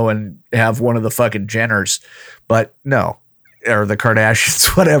MTV, you know, and have one of the fucking Jenners. But no, or the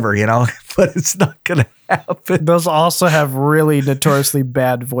Kardashians, whatever, you know, but it's not going to happen. Those also have really notoriously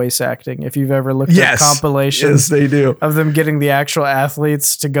bad voice acting. If you've ever looked at compilations Yes, they do. of them getting the actual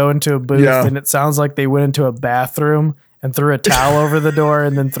athletes to go into a booth, Yeah. and it sounds like they went into a bathroom and threw a towel over the door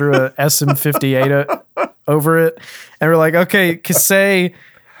and then threw a SM58 over it. And we're like, okay, say,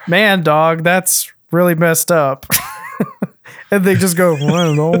 man, dog, that's really messed up. And they just go,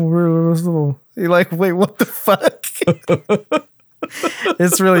 well, you're like, wait, what the fuck?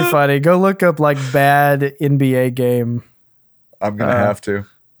 It's really funny. Go look up like bad NBA game, I'm going to have to.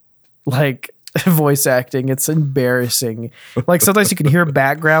 like voice acting. It's embarrassing. Like sometimes you can hear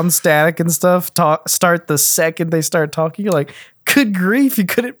background static and stuff start the second they start talking. You're like, good grief, you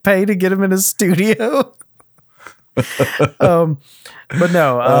couldn't pay to get him in a studio. But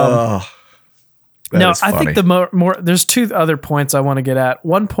no, no, I think the more there's two other points I want to get at.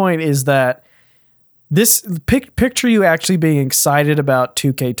 One point is that this picture you actually being excited about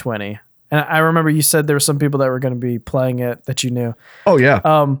 2K20. And I remember you said there were some people that were going to be playing it that you knew. Oh,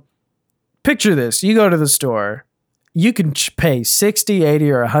 yeah. Picture this. You go to the store. You can pay $60, $80,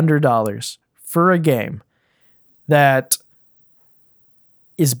 or $100 for a game that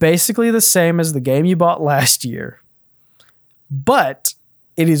is basically the same as the game you bought last year, but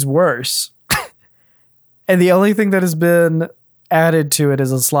it is worse. And the only thing that has been added to it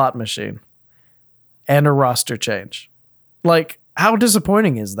is a slot machine and a roster change. Like, how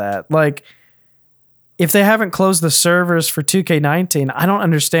disappointing is that? Like, if they haven't closed the servers for 2K19, I don't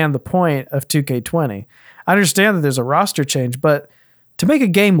understand the point of 2K20. I understand that there's a roster change, but to make a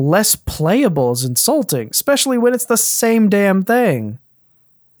game less playable is insulting, especially when it's the same damn thing.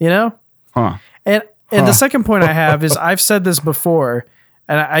 You know? Huh. And the second point I have is I've said this before,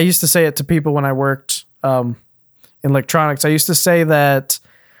 and I used to say it to people when I worked in electronics. I used to say that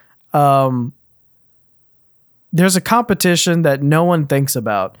there's a competition that no one thinks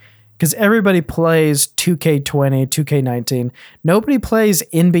about because everybody plays 2K20, 2K19. Nobody plays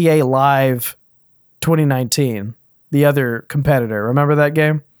NBA Live 2019, the other competitor. Remember that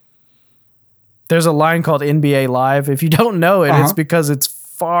game? There's a line called NBA Live. If you don't know it, it's because it's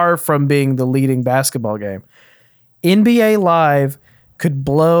far from being the leading basketball game. NBA Live could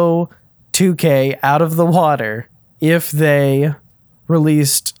blow 2K out of the water if they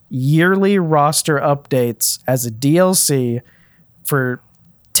released yearly roster updates as a DLC for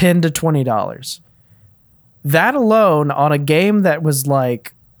 $10 to $20. That alone on a game that was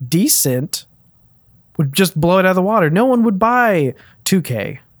like decent would just blow it out of the water. No one would buy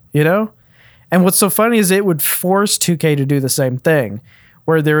 2K, you know? And what's so funny is it would force 2K to do the same thing,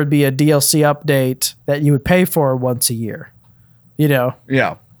 where there would be a DLC update that you would pay for once a year, you know?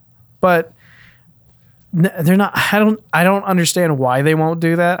 Yeah. But they're not, I don't understand why they won't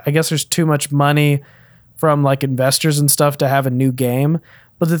do that. I guess there's too much money from like investors and stuff to have a new game.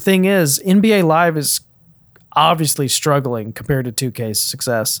 But the thing is, NBA Live is obviously struggling compared to 2K's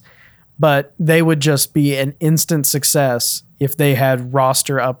success, but they would just be an instant success if they had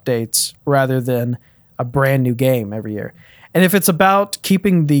roster updates rather than a brand new game every year. And if it's about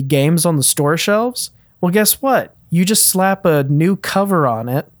keeping the games on the store shelves, well, guess what? You just slap a new cover on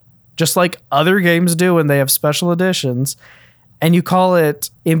it, just like other games do when they have special editions, and you call it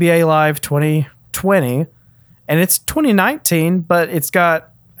NBA Live 2020, and it's 2019, but it's got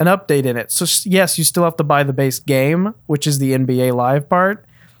an update in it. So yes, you still have to buy the base game, which is the NBA Live part,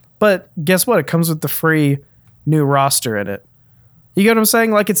 but guess what? It comes with the free new roster in it. You get what I'm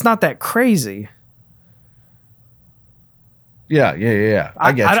saying? Like, it's not that crazy. Yeah.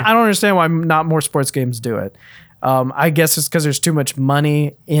 I get you. I don't understand why not more sports games do it. I guess it's because there's too much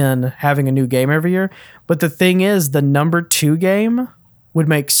money in having a new game every year. But the thing is, the number 2 game would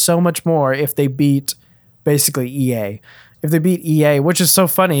make so much more if they beat basically EA. If they beat EA, which is so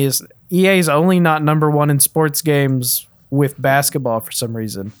funny, is EA is only not number 1 in sports games with basketball for some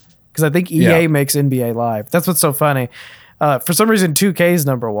reason. Because I think EA makes NBA Live. That's what's so funny. For some reason, 2K is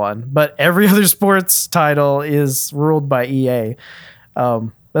number 1, but every other sports title is ruled by EA.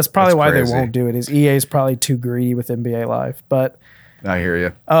 That's probably why they won't do it. Is EA is probably too greedy with NBA Live. But I hear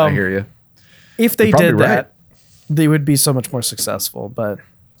you. I hear you. If they did right. that, they would be so much more successful. But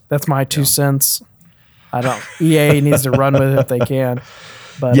that's my 2 cents. I don't. EA needs to run with it if they can.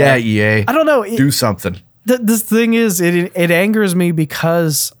 But EA. I don't know. Do something. This thing is, it angers me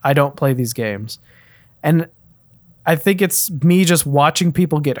because I don't play these games, and I think it's me just watching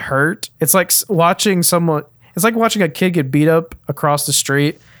people get hurt. It's like watching someone. It's like watching a kid get beat up across the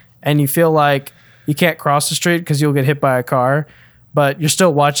street, and you feel like you can't cross the street because you'll get hit by a car, but you're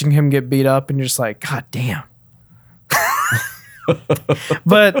still watching him get beat up, and you're just like, God damn.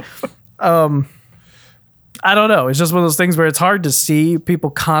 But I don't know. It's just one of those things where it's hard to see people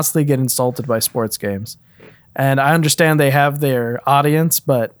constantly get insulted by sports games. And I understand they have their audience,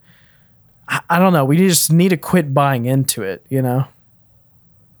 but I don't know. We just need to quit buying into it, you know?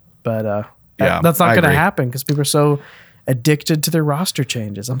 But that's not going to happen because people are so addicted to their roster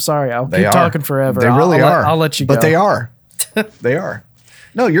changes. I'm sorry. I'll keep talking forever. They really are. I'll let you go. But they are. They are.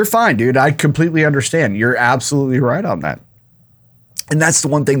 No, you're fine, dude. I completely understand. You're absolutely right on that. And that's the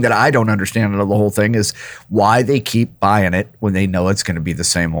one thing that I don't understand out of the whole thing is why they keep buying it when they know it's going to be the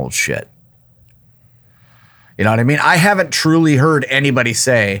same old shit. You know what I mean? I haven't truly heard anybody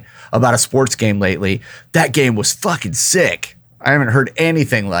say about a sports game lately, that game was fucking sick. I haven't heard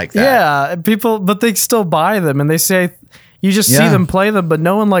anything like that. Yeah, people, but they still buy them and they say, you just see them play them, but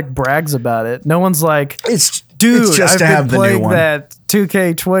no one like brags about it. No one's like, dude, it's just I've been playing that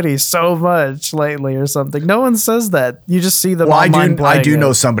 2K20 so much lately or something. No one says that. You just see them online playing I do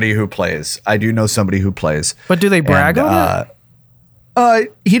know somebody who plays. I do know somebody who plays. But do they brag on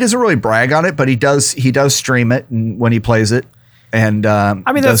it? He doesn't really brag on it, but he does stream it when he plays it. And I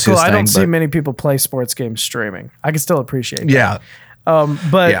mean, that's cool. I don't see many people play sports games streaming. I can still appreciate that. Yeah.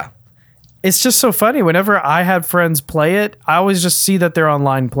 But it's just so funny. Whenever I had friends play it, I always just see that they're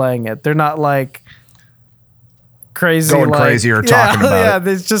online playing it. They're not like crazy, going crazy or talking about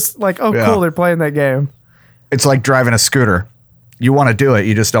it. It's just like, oh, cool, they're playing that game. It's like driving a scooter. You want to do it,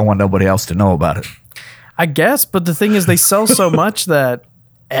 you just don't want nobody else to know about it. I guess, but the thing is, they sell so much that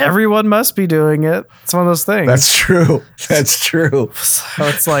everyone must be doing it. It's one of those things. That's true. That's true. So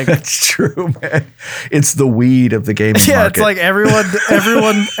it's like that's true, man. It's the weed of the gaming market. It's like everyone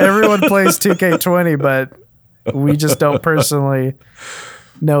plays 2K20, but we just don't personally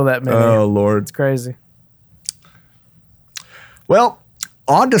know that many. Oh Lord, it's crazy. Well,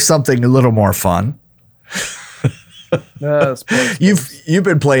 on to something a little more fun. You've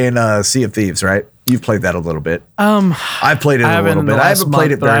been playing Sea of Thieves, right? You've played that a little bit. I played it a little bit. I haven't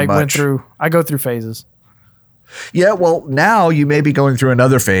played it very much. I go through phases. Yeah, well, now you may be going through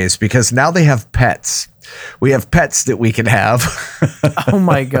another phase because now they have pets. We have pets that we can have. Oh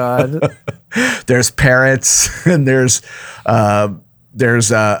my God. There's parrots and there's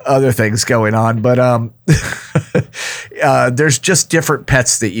other things going on, but there's just different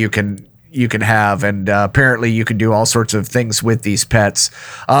pets that you can have, and apparently you can do all sorts of things with these pets.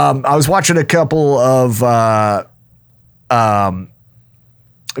 I was watching a couple of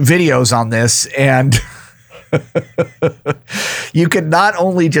videos on this, and you can not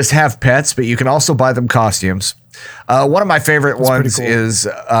only just have pets, but you can also buy them costumes. One of my favorite ones is,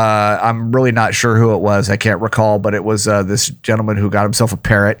 I'm really not sure who it was. I can't recall, but it was this gentleman who got himself a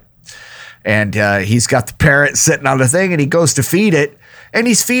parrot, and he's got the parrot sitting on the thing, and he goes to feed it, and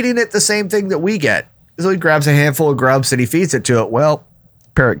he's feeding it the same thing that we get. So he grabs a handful of grubs and he feeds it to it. Well,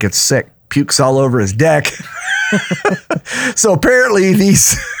 parrot gets sick, pukes all over his deck. So apparently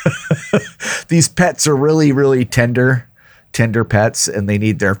these pets are really, really tender pets, and they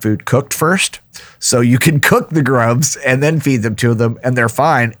need their food cooked first. So you can cook the grubs and then feed them to them, and they're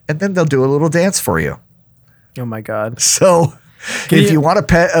fine. And then they'll do a little dance for you. Oh my God. So if you want a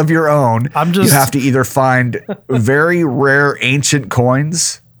pet of your own, you have to either find very rare ancient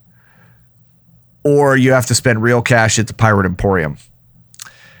coins, or you have to spend real cash at the Pirate Emporium.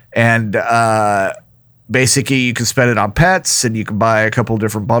 And basically, you can spend it on pets, and you can buy a couple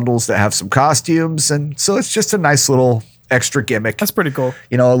different bundles that have some costumes. And so it's just a nice little extra gimmick. That's pretty cool.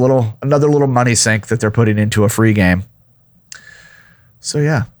 You know, another little money sink that they're putting into a free game. So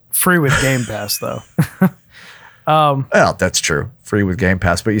yeah. Free with Game Pass, though. Well, that's true. Free with Game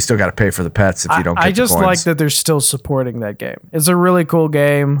Pass, but you still got to pay for the pets if you don't get I just the coins. like that they're still supporting that game. It's a really cool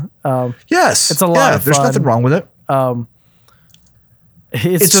game. Yes. It's a lot of fun. There's nothing wrong with it.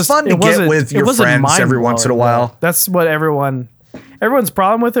 It's just fun to get with your friends every once in a while. That's what everyone's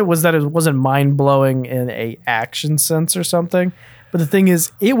problem with it was that it wasn't mind-blowing in a action sense or something. But the thing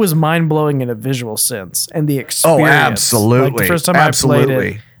is, it was mind-blowing in a visual sense, and the experience. Oh, absolutely. Like the first time I played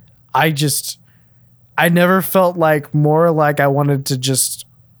it, I never felt like more like I wanted to just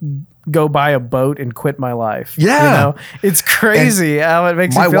go buy a boat and quit my life. Yeah. You know? It's crazy how it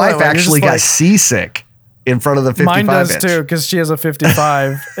makes you feel. My wife actually got seasick in front of the 55 inch. Mine does inch. too, because she has a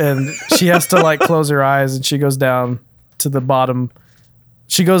 55 and she has to like close her eyes, and she goes down to the bottom.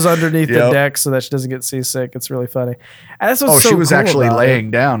 She goes underneath the deck so that she doesn't get seasick. It's really funny. And that's what's so she was cool actually about laying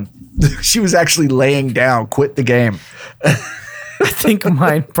it. down. She was actually laying down, quit the game. I think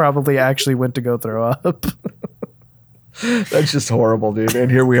mine probably actually went to go throw up. That's just horrible, dude.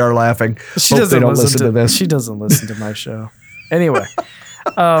 And here we are laughing. She Hope doesn't they don't listen to this. She doesn't listen to my show. Anyway,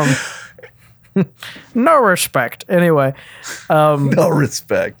 no respect. Anyway, No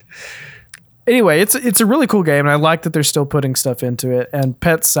respect. anyway, it's a really cool game, and I like that they're still putting stuff into it. And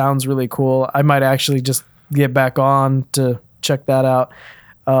Pets sounds really cool. I might actually just get back on to check that out.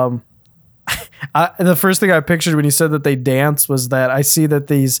 The first thing I pictured when you said that they dance was that I see that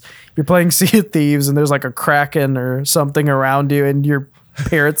you're playing Sea of Thieves and there's like a kraken or something around you, and your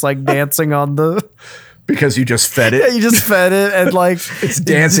parrot's like dancing on the. Because you just fed it. Yeah, you just fed it, and like it's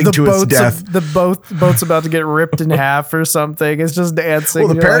dancing to its death. The boat's about to get ripped in half or something. It's just dancing.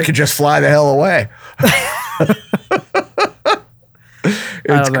 Well, the parrot could just fly the hell away.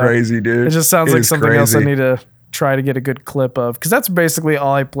 It's crazy, dude. It just sounds like something else I need to try to get a good clip of, because that's basically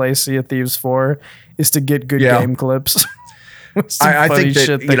all I play Sea of Thieves for, is to get good game clips. I think that,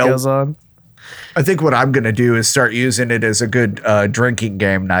 shit that goes on. I think what I'm going to do is start using it as a good drinking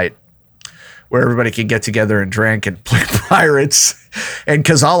game night, where everybody can get together and drink and play pirates. And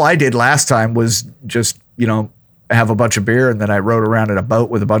because all I did last time was just, have a bunch of beer, and then I rode around in a boat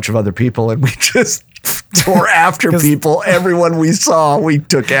with a bunch of other people, and we just tore after people. Everyone we saw, we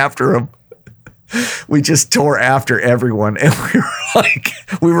took after them. We just tore after everyone, and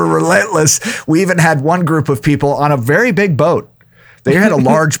we were relentless. We even had one group of people on a very big boat. They had a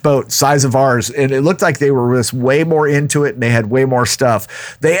large boat size of ours, and it looked like they were just way more into it, and they had way more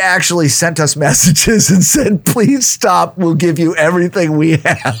stuff. They actually sent us messages and said, please stop. We'll give you everything we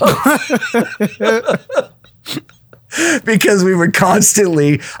have. Because we were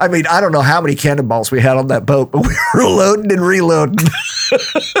constantly, I don't know how many cannonballs we had on that boat, but we were loading and reloading.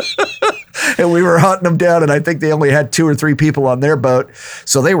 And we were hunting them down, and I think they only had 2 or 3 people on their boat,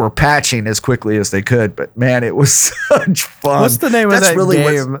 so they were patching as quickly as they could. But man, it was such fun. What's the name of that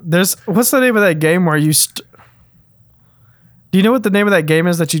game? What's the name of that game where you? Do you know what the name of that game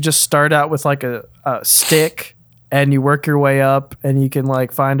is? That you just start out with like a stick, and you work your way up, and you can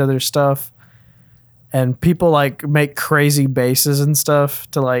like find other stuff, and people like make crazy bases and stuff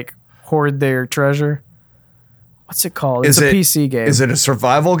to like hoard their treasure. What's it called? It's a PC game. Is it a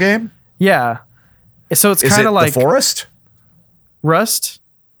survival game? Yeah. So it's kind of like The Forest? Rust?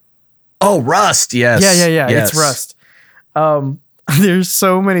 Oh, Rust. Yes. Yeah. Yes. It's Rust. There's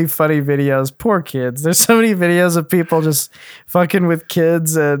so many funny videos. Poor kids. There's so many videos of people just fucking with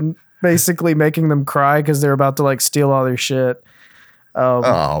kids and basically making them cry because they're about to like steal all their shit.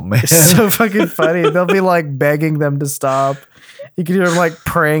 Oh, man. It's so fucking funny. They'll be like begging them to stop. You can hear them like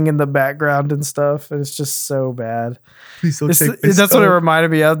praying in the background and stuff. And it's just so bad. That's what it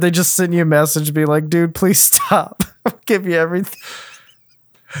reminded me of. They just sent you a message be like, dude, please stop. I'll give you everything.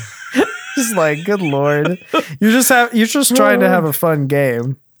 Just like, good Lord. You're just trying to have a fun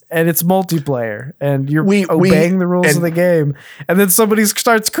game. And it's multiplayer. And you're obeying the rules of the game. And then somebody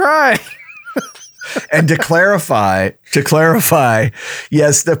starts crying. And to clarify,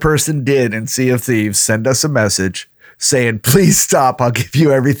 yes, the person did in Sea of Thieves send us a message saying, please stop, I'll give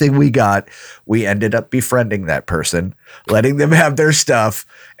you everything we got. We ended up befriending that person, letting them have their stuff,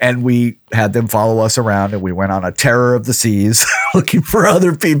 and we had them follow us around, and we went on a terror of the seas looking for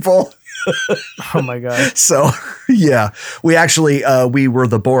other people. Oh my God. So, yeah, we actually, we were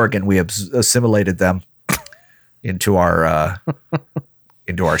the Borg, and we assimilated them into our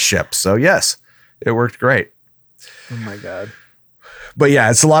ship. So, yes, it worked great. Oh my God. But yeah,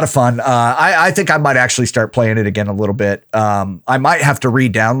 it's a lot of fun. I think I might actually start playing it again a little bit. I might have to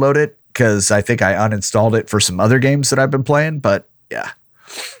re-download it because I think I uninstalled it for some other games that I've been playing. But yeah,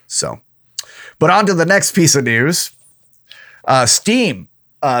 so. But on to the next piece of news. Steam.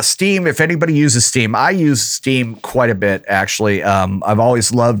 Steam, if anybody uses Steam, I use Steam quite a bit, actually. I've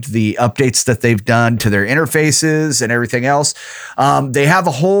always loved the updates that they've done to their interfaces and everything else. They have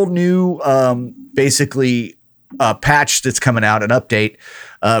a whole new, basically, patch that's coming out, an update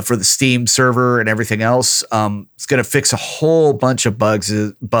for the Steam server and everything else. It's going to fix a whole bunch of bugs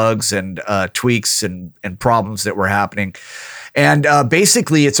and tweaks and problems that were happening. And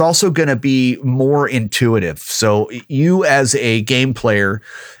basically, it's also going to be more intuitive. So you as a game player,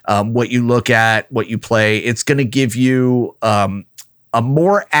 what you look at, what you play, it's going to give you a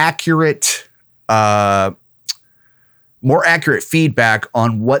more accurate feedback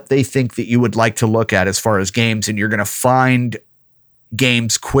on what they think that you would like to look at as far as games. And you're going to find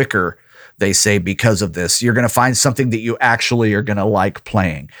games quicker, they say, because of this. You're going to find something that you actually are going to like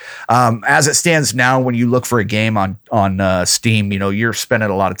playing. As it stands now, when you look for a game on Steam, you're spending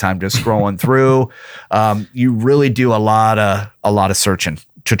a lot of time just scrolling through. You really do a lot of searching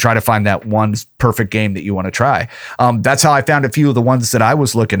to try to find that one perfect game that you want to try. That's how I found a few of the ones that I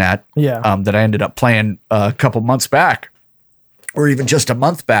was looking at. That I ended up playing a couple months back, or even just a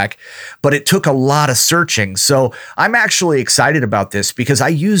month back, but it took a lot of searching. So I'm actually excited about this because I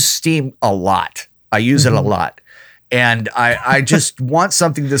use Steam a lot. I use it a lot. And I just want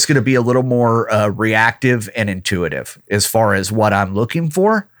something that's going to be a little more reactive and intuitive as far as what I'm looking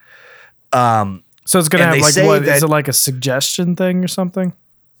for. So it's going to have like, what, is it like a suggestion thing or something?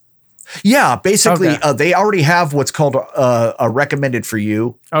 Yeah, basically, they already have what's called a recommended for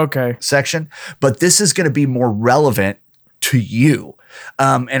you section, but this is going to be more relevant to you,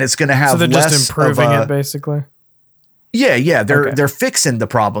 and it's going to have. So they're less just improving it, basically. Yeah, they're fixing the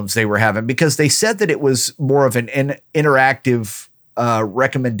problems they were having, because they said that it was more of an interactive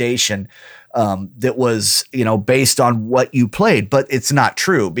recommendation that was, based on what you played, but it's not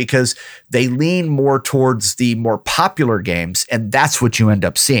true, because they lean more towards the more popular games, and that's what you end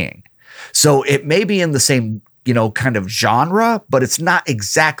up seeing. So it may be in the same, kind of genre, but it's not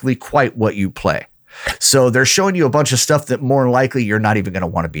exactly quite what you play. So they're showing you a bunch of stuff that more likely you're not even going to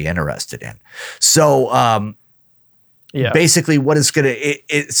want to be interested in. So basically what it's going to,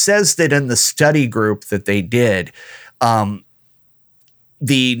 it says that in the study group that they did,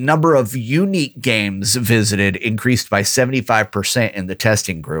 the number of unique games visited increased by 75% in the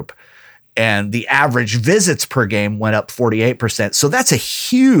testing group. And the average visits per game went up 48%. So that's a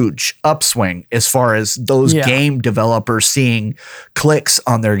huge upswing as far as those game developers seeing clicks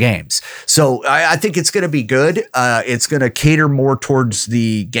on their games. So I think it's going to be good. It's going to cater more towards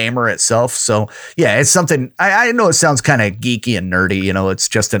the gamer itself. So yeah, it's something, I know it sounds kind of geeky and nerdy, it's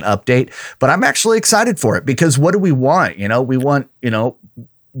just an update, but I'm actually excited for it, because what do we want? We want,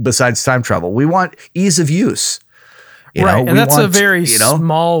 besides time travel, we want ease of use. And that's a very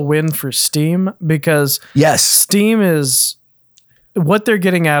small win for Steam, because Steam is, what they're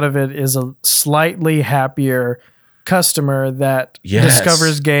getting out of it is a slightly happier customer that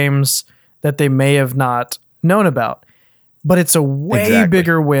discovers games that they may have not known about. But it's a way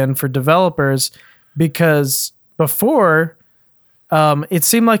bigger win for developers, because before it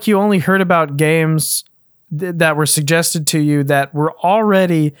seemed like you only heard about games that were suggested to you that were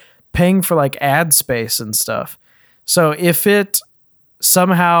already paying for like ad space and stuff. So if it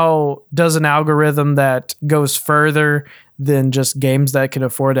somehow does an algorithm that goes further than just games that can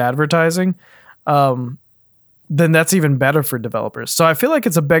afford advertising, then that's even better for developers. So I feel like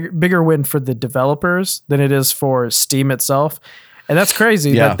it's a bigger win for the developers than it is for Steam itself. And that's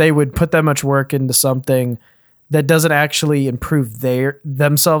crazy that they would put that much work into something that doesn't actually improve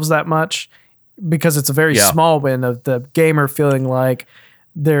themselves that much, because it's a very small win of the gamer feeling like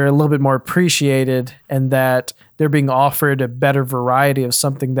they're a little bit more appreciated and that they're being offered a better variety of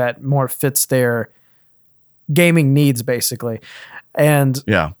something that more fits their gaming needs, basically. And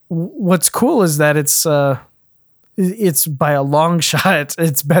what's cool is that it's by a long shot,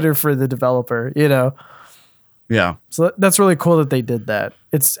 it's better for the developer, Yeah. So that's really cool that they did that.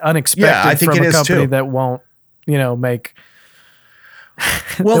 It's unexpected from a company that won't, make.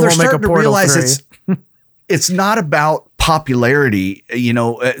 Well, they're starting to realize it's not about popularity.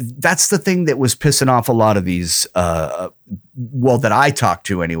 That's the thing that was pissing off a lot of these, that I talked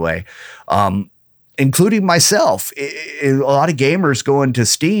to anyway, including myself. A lot of gamers going to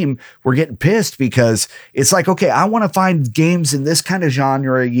Steam were getting pissed, because it's like, okay, I want to find games in this kind of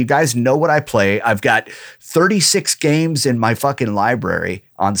genre. You guys know what I play. I've got 36 games in my fucking library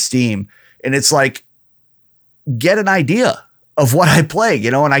on Steam. And it's like, get an idea of what I play,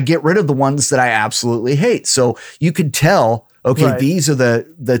 and I get rid of the ones that I absolutely hate. So you could tell, okay, these are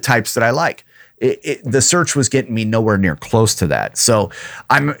the types that I like. The search was getting me nowhere near close to that. So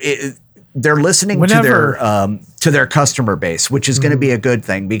they're listening to their customer base, which is going to be a good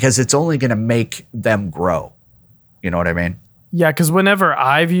thing, because it's only going to make them grow. You know what I mean? Yeah, because whenever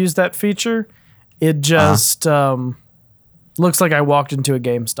I've used that feature, it just looks like I walked into a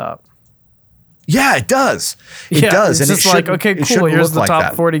GameStop. Yeah, it does. It does. It's just like, okay, cool. Here's the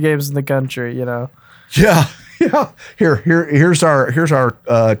top 40 games in the country, Yeah. Here's our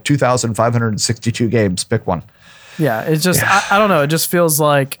 2,562 games. Pick one. Yeah. It's just, I don't know. It just feels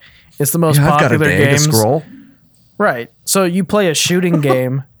like it's the most popular games. Scroll. Right. So you play a shooting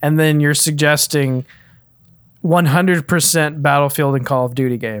game, and then you're suggesting 100% Battlefield and Call of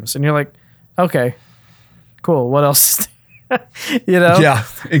Duty games. And you're like, okay, cool. What else is there? Yeah,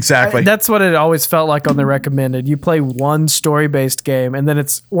 exactly. That's what it always felt like on the recommended. You play one story-based game, and then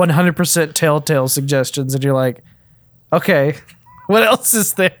it's 100% Telltale suggestions, and you're like, okay, what else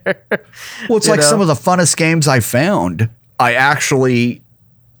is there? Well, it's like some of the funnest games I found.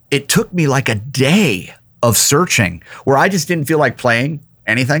 It took me like a day of searching where I just didn't feel like playing.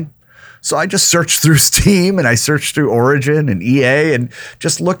 anything. So I just searched through Steam and I searched through Origin and EA and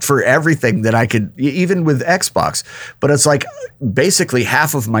just looked for everything that I could, even with Xbox. But it's like basically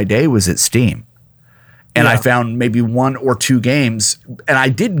half of my day was at Steam. And I found maybe 1 or 2 games, and I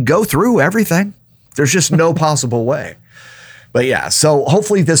didn't go through everything. There's just no possible way. But yeah, so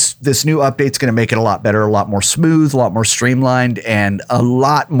hopefully this new update's going to make it a lot better, a lot more smooth, a lot more streamlined, and a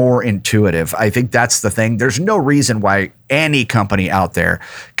lot more intuitive. I think that's the thing. There's no reason why any company out there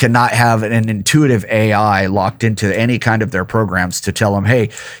cannot have an intuitive AI locked into any kind of their programs to tell them, hey,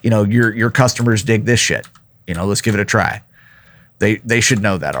 your customers dig this shit. Let's give it a try. They should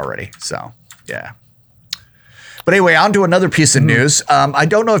know that already. So yeah. But anyway, on to another piece of news. I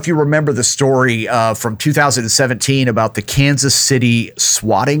don't know if you remember the story from 2017 about the Kansas City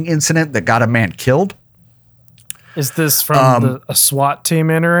swatting incident that got a man killed. Is this from a SWAT team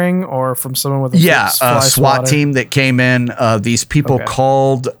entering or from someone with a SWAT team that came in? These people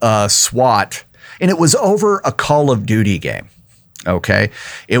called SWAT, and it was over a Call of Duty game. Okay.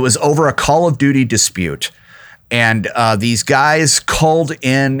 It was over a Call of Duty dispute. And these guys called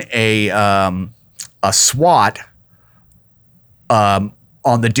in a SWAT on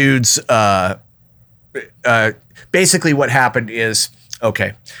the dude's, basically what happened is,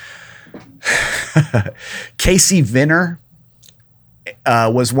 Casey Vinner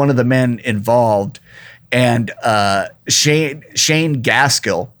was one of the men involved, and Shane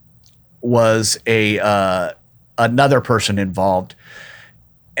Gaskill was another person involved.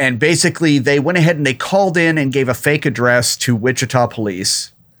 And basically they went ahead and they called in and gave a fake address to Wichita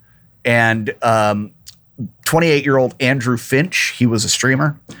police. And 28-year-old Andrew Finch, he was a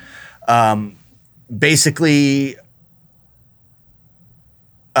streamer. Basically,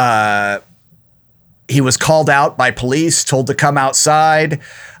 he was called out by police, told to come outside.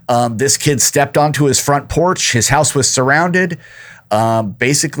 This kid stepped onto his front porch. His house was surrounded.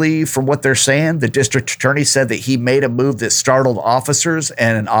 Basically, from what they're saying, the district attorney said that he made a move that startled officers,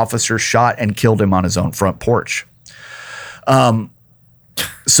 and an officer shot and killed him on his own front porch.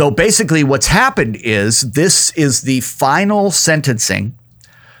 So basically what's happened is this is the final sentencing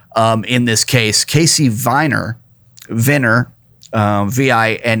in this case. Casey Viner, Viner,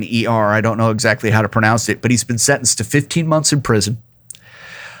 I don't know exactly how to pronounce it, but he's been sentenced to 15 months in prison.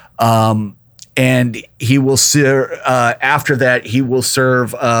 And he will serve, after that, he will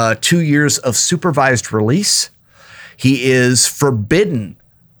serve 2 years of supervised release. He is forbidden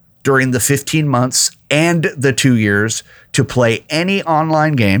during the 15 months and the 2 years to play any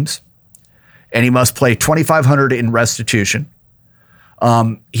online games, and he must play $2,500 in restitution.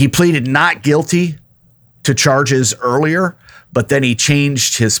 He pleaded not guilty to charges earlier, but then he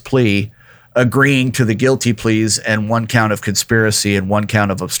changed his plea, agreeing to the guilty pleas and 1 count of conspiracy and 1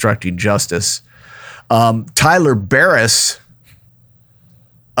 count of obstructing justice. Tyler Barris,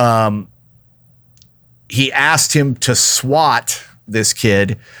 he asked him to SWAT this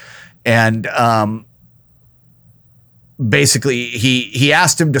kid, and basically he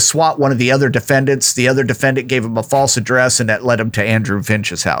asked him to SWAT one of the other defendants. The other defendant gave him a false address, and that led him to Andrew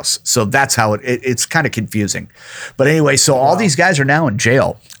Finch's house. So that's how it's kind of confusing. But anyway, so all these guys are now in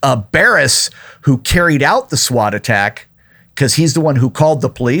jail. Barris, who carried out the SWAT attack, because he's the one who called the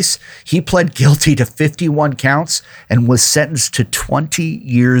police, he pled guilty to 51 counts and was sentenced to 20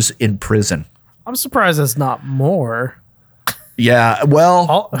 years in prison. I'm surprised that's not more. Yeah,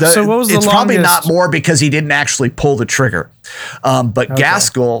 well, so what was the it's longest? Probably not more because he didn't actually pull the trigger. But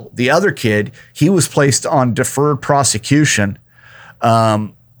Gaskill, the other kid, he was placed on deferred prosecution.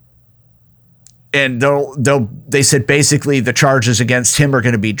 And they said basically the charges against him are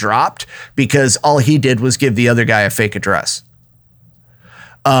going to be dropped because all he did was give the other guy a fake address.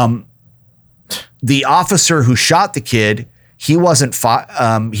 The officer who shot the kid, he wasn't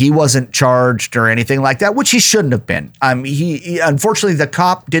charged or anything like that, which he shouldn't have been. He unfortunately, the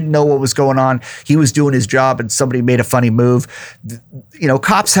cop didn't know what was going on. He was doing his job and somebody made a funny move.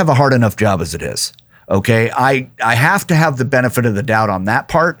 Cops have a hard enough job as it is. Okay. I have to have the benefit of the doubt on that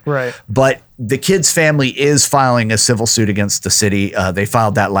part. Right. But the kid's family is filing a civil suit against the city. They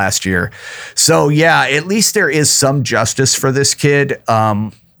filed that last year. So yeah, at least there is some justice for this kid.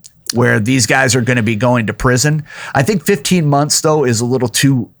 Where these guys are going to be going to prison. I think 15 months, though, is a little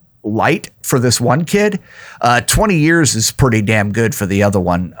too light for this one kid. 20 years is pretty damn good for the other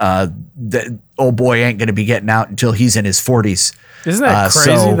one. The old boy ain't going to be getting out until he's in his 40s. Isn't that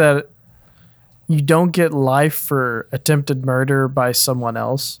crazy that you don't get life for attempted murder by someone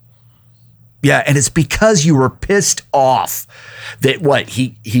else? Yeah, and it's because you were pissed off that,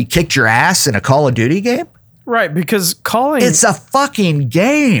 he kicked your ass in a Call of Duty game? Right, because calling... It's a fucking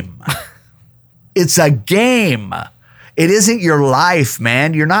game. It's a game. It isn't your life,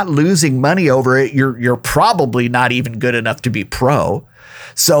 man. You're not losing money over it. You're probably not even good enough to be pro.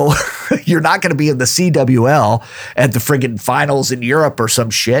 So you're not going to be in the CWL at the friggin' finals in Europe or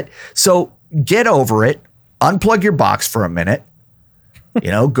some shit. So get over it. Unplug your box for a minute.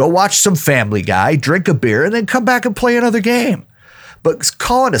 Go watch some Family Guy, drink a beer, and then come back and play another game. But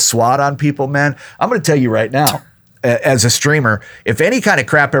calling a SWAT on people, man, I'm going to tell you right now, as a streamer, if any kind of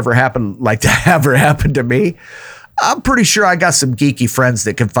crap ever happened like that ever happened to me, I'm pretty sure I got some geeky friends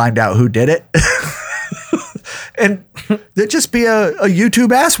that can find out who did it. And there'd just be a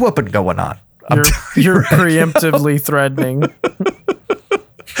YouTube ass whooping going on. You're preemptively threatening.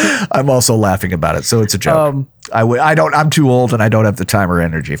 I'm also laughing about it, so it's a joke. I'm too old and I don't have the time or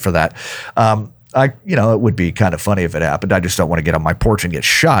energy for that. It would be kind of funny if it happened. I just don't want to get on my porch and get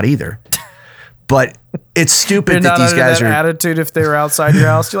shot either. But it's stupid You're that not these guys that are. Attitude if they were outside your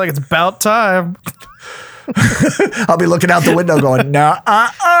house, you're like, it's about time. I'll be looking out the window going, nah,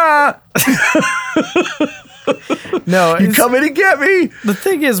 No, you come in and get me. The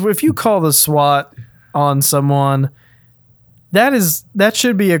thing is, if you call the SWAT on someone, that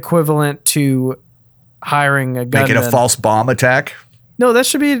should be equivalent to hiring a gunman. Making a false bomb attack. No, that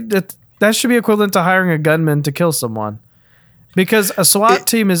should be equivalent to hiring a gunman to kill someone, because a SWAT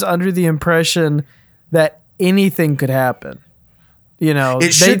team is under the impression that anything could happen.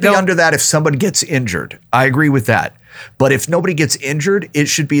 It should be under that if someone gets injured. I agree with that. But if nobody gets injured, it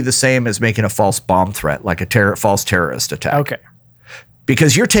should be the same as making a false bomb threat, like a false terrorist attack. Okay.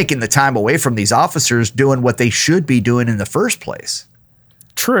 Because you're taking the time away from these officers doing what they should be doing in the first place.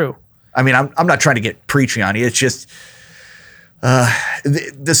 True. I mean, I'm not trying to get preachy on you. It's just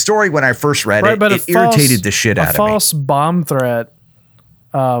the story when I first read it irritated the shit out of me. A false bomb threat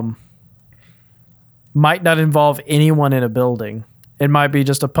might not involve anyone in a building. It might be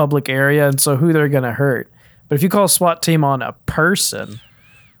just a public area, and so who they're going to hurt. But if you call a SWAT team on a person,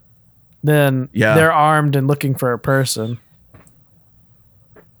 then they're armed and looking for a person.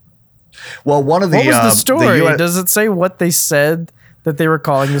 Well, what was the story? Does it say what they said that they were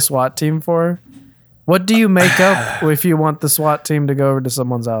calling the SWAT team for? What do you make up if you want the SWAT team to go over to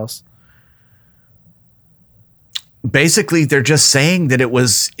someone's house? Basically, they're just saying that it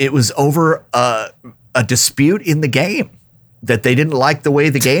was over a dispute in the game. That they didn't like the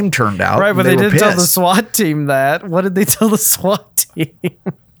way the game turned out. Right, but they didn't tell the SWAT team that. What did they tell the SWAT team?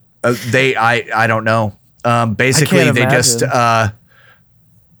 I don't know. Basically, they just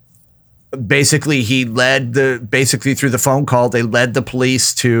basically he led through the phone call, they led the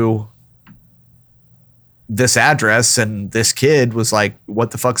police to this address, and this kid was like,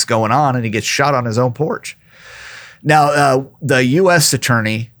 what the fuck's going on? And he gets shot on his own porch. Now, the U.S.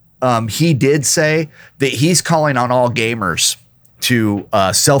 attorney, he did say that he's calling on all gamers to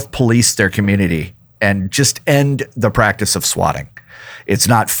self-police their community and just end the practice of swatting. It's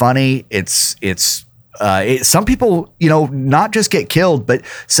not funny. Some people, not just get killed, but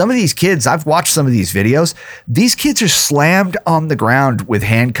some of these kids, I've watched some of these videos. These kids are slammed on the ground with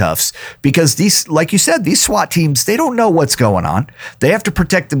handcuffs because these, like you said, these SWAT teams, they don't know what's going on. They have to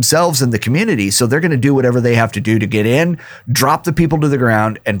protect themselves and the community. So they're going to do whatever they have to do to get in, drop the people to the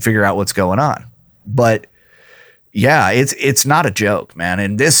ground and figure out what's going on. But yeah, it's not a joke, man.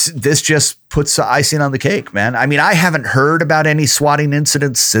 And this just puts the icing on the cake, man. I mean, I haven't heard about any swatting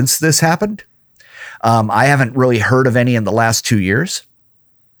incidents since this happened. I haven't really heard of any in the last 2 years.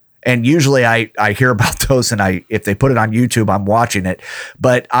 And usually I hear about those, and if they put it on YouTube, I'm watching it.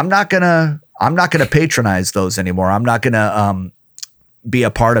 But I'm not gonna patronize those anymore. I'm not gonna be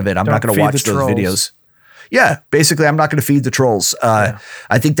a part of it. I'm not gonna watch those videos. Yeah, basically, I'm not gonna feed the trolls. I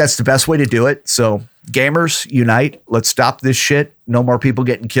think that's the best way to do it. So gamers, unite. Let's stop this shit. No more people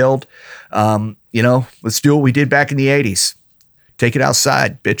getting killed. Let's do what we did back in the 80s. Take it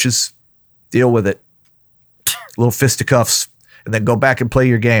outside, bitches. Deal with it. Little fisticuffs, and then go back and play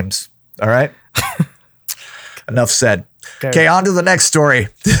your games. All right? Enough said. Okay, on to the next story.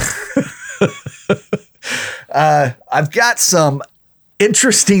 I've got some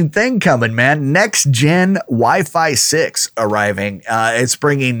interesting thing coming, man. Next gen Wi-Fi 6 arriving. It's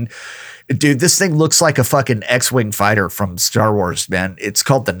bringing... Dude, this thing looks like a fucking X-Wing fighter from Star Wars, man. It's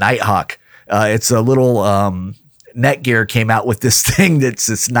called the Nighthawk. It's a little... Netgear came out with this thing that's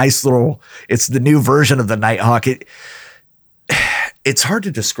this nice little, it's the new version of the Nighthawk. It's hard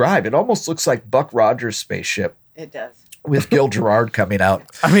to describe. It almost looks like Buck Rogers' spaceship. It does. With Gil Gerard coming out.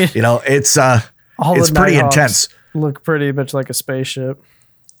 I mean, it's pretty intense. Look pretty much like a spaceship.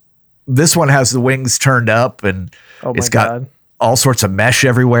 This one has the wings turned up, and it's got all sorts of mesh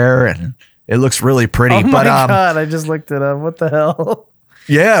everywhere, and it looks really pretty. Oh my God, I just looked it up. What the hell?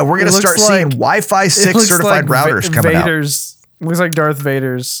 Yeah, we're gonna It looks start seeing like- Wi-Fi It 6 looks certified like routers coming out. Looks like Darth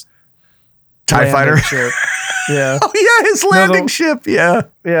Vader's TIE fighter. landing ship. Yeah. Oh yeah, his landing ship. Yeah,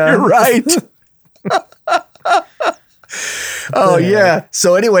 Yeah. you're right. Oh yeah.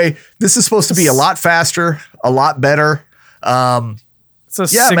 So anyway, this is supposed to be a lot faster, a lot better. It's a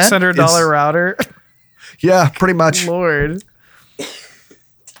Yeah, man. $600 It's- router. Yeah, pretty much. Lord.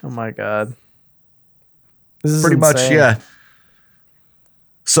 Oh my god. This is Pretty much, insane. yeah.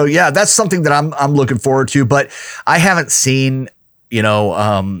 So yeah, that's something that I'm looking forward to, but I haven't seen,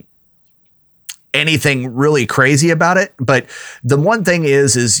 anything really crazy about it. But the one thing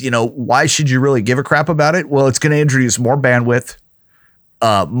is, why should you really give a crap about it? Well, it's going to introduce more bandwidth,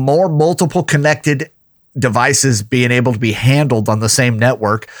 more multiple connected devices being able to be handled on the same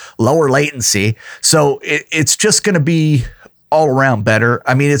network, lower latency. So it's just going to be all around better.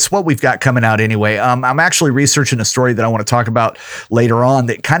 I mean, it's what we've got coming out anyway. I'm actually researching a story that I want to talk about later on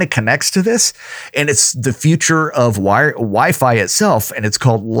that kind of connects to this, and it's the future of Wi-Fi itself, and it's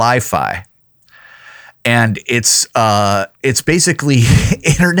called Li-Fi. And it's basically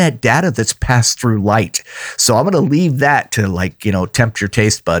internet data that's passed through light. So I'm going to leave that to tempt your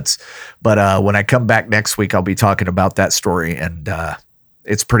taste buds. But when I come back next week, I'll be talking about that story, and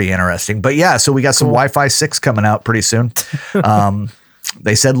it's pretty interesting. But yeah, so we got some Wi-Fi 6 coming out pretty soon.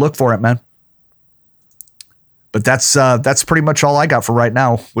 They said look for it, man. But that's pretty much all I got for right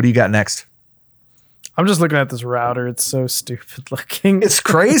now. What do you got next? I'm just looking at this router. It's so stupid looking. It's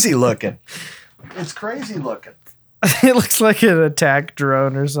crazy looking. It's crazy looking. It looks like an attack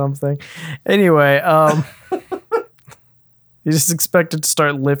drone or something. Anyway, you just expect it to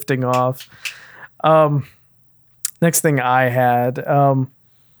start lifting off. Next thing I had,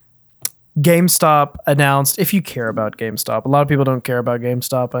 GameStop announced, if you care about GameStop, a lot of people don't care about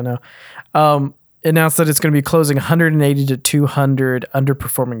GameStop, I know, announced that it's going to be closing 180 to 200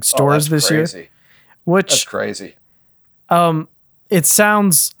 underperforming stores this year. Which That's crazy. it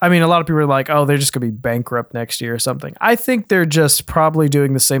sounds, I mean, a lot of people are like, oh, they're just going to be bankrupt next year or something. I think they're just probably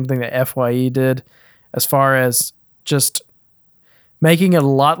doing the same thing that FYE did as far as just making a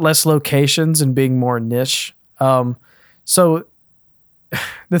lot less locations and being more niche. So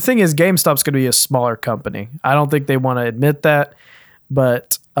the thing is, GameStop's going to be a smaller company. I don't think they want to admit that,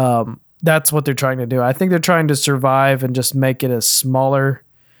 but that's what they're trying to do. I think they're trying to survive and just make it a smaller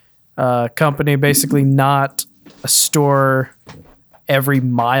company, basically not a store every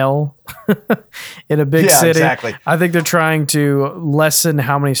mile in a big city. Exactly. I think they're trying to lessen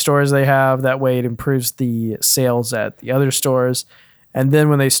how many stores they have. That way it improves the sales at the other stores. And then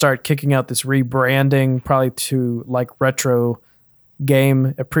when they start kicking out this rebranding, probably to like retro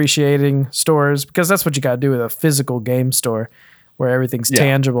game appreciating stores, because that's what you got to do with a physical game store where everything's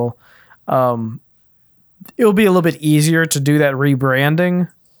tangible. It'll be a little bit easier to do that rebranding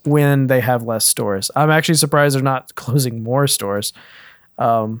when they have less stores. I'm actually surprised they're not closing more stores.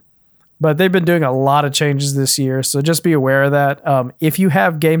 But they've been doing a lot of changes this year, so just be aware of that. If you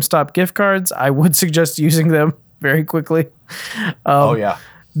have GameStop gift cards, I would suggest using them very quickly.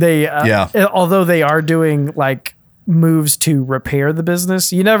 They although they are doing like moves to repair the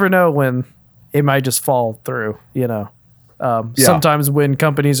business, you never know when it might just fall through, Sometimes when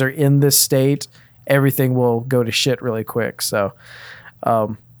companies are in this state, everything will go to shit really quick. So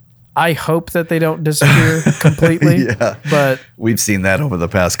I hope that they don't disappear completely. But we've seen that over the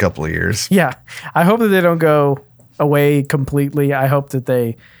past couple of years. Yeah. I hope that they don't go away completely. I hope that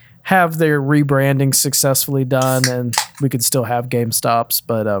they have their rebranding successfully done and we could still have GameStops.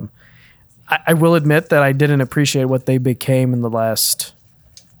 But I will admit that I didn't appreciate what they became in the last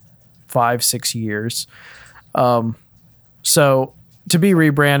 5-6 years. So to be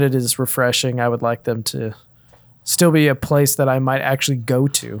rebranded is refreshing. I would like them to still be a place that I might actually go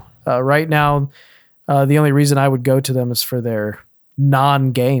to. Right now, the only reason I would go to them is for their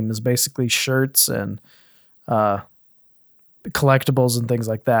non-games, basically shirts and collectibles and things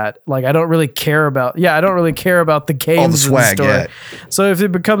like that. Like I don't really care about the games all the swag, in the store. So if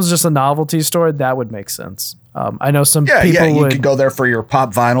it becomes just a novelty store, that would make sense. I know some people you would could go there for your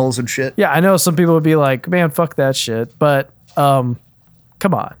pop vinyls and shit. Yeah, I know some people would be like, man, fuck that shit. But come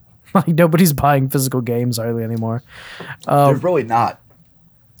on. Like nobody's buying physical games hardly anymore. They're really not.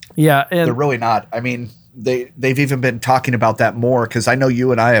 Yeah, and They're really not. I mean, they've even been talking about that more because I know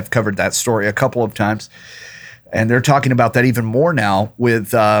you and I have covered that story a couple of times, and they're talking about that even more now with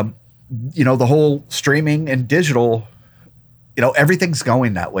the whole streaming and digital. Everything's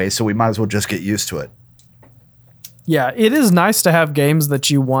going that way, so we might as well just get used to it. Yeah, it is nice to have games that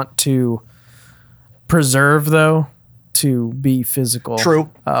you want to preserve, though, to be physical. True.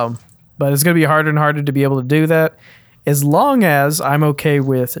 But it's going to be harder and harder to be able to do that. as long as I'm okay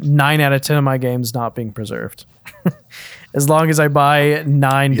with 9 out of 10 of my games not being preserved. As long as I buy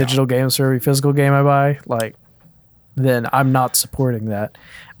 9 digital games for every physical game I buy, like, then I'm not supporting that.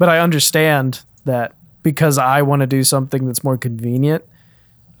 But I understand that because I want to do something that's more convenient,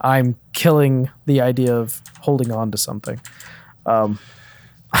 I'm killing the idea of holding on to something.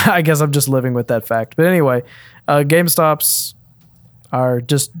 I guess I'm just living with that fact. But anyway, GameStops are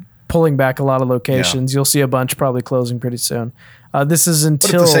just pulling back a lot of locations. You'll see a bunch probably closing pretty soon. This is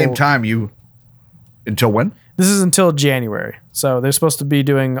until... But at the same time, until when? This is until January. So they're supposed to be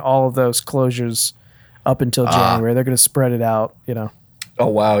doing all of those closures up until January. They're going to spread it out, you know. Oh,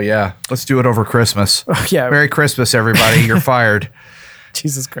 wow, yeah. Let's do it over Christmas. Yeah. Merry Christmas, everybody. You're fired.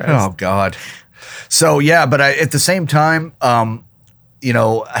 Jesus Christ. Oh, God. So, yeah, but at the same time, you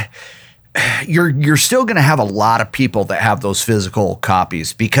know, you're still going to have a lot of people that have those physical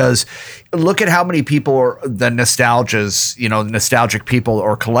copies, because look at how many people are the nostalgic people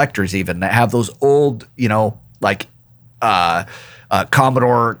or collectors even that have those old, you know, like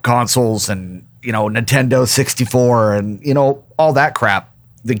Commodore consoles and, you know, Nintendo 64 and, you know, all that crap,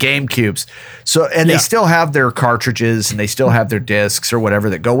 the GameCubes. So, and they still have their cartridges and they still have their discs or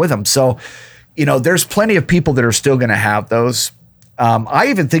whatever that go with them. So, you know, there's plenty of people that are still going to have those. I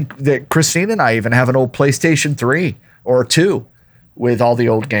even think that Christine and I even have an old PlayStation 3 or 2 with all the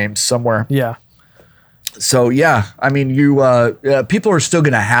old games somewhere. Yeah. So, yeah, I mean, people are still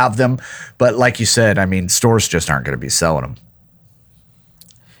going to have them. But like you said, I mean, stores just aren't going to be selling them.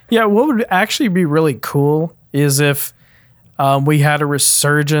 Yeah, what would actually be really cool is if we had a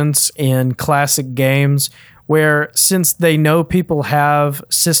resurgence in classic games where, since they know people have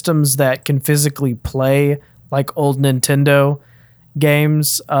systems that can physically play like old Nintendo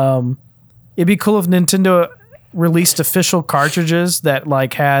games, it'd be cool if Nintendo released official cartridges that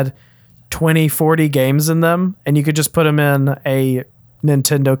like had 20, 40 games in them, and you could just put them in a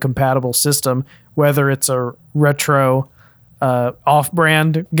Nintendo compatible system, whether it's a retro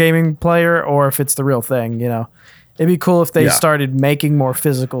off-brand gaming player or if it's the real thing. You know, it'd be cool if they started making more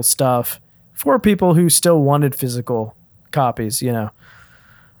physical stuff for people who still wanted physical copies, you know.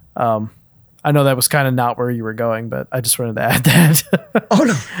 I know that was kind of not where you were going, but I just wanted to add that. Oh,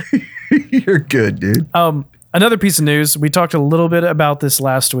 no. You're good, dude. Another piece of news. We talked a little bit about this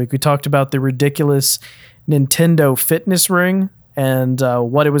last week. We talked about the ridiculous Nintendo fitness ring and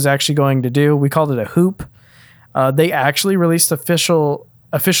what it was actually going to do. We called it a hoop. They actually released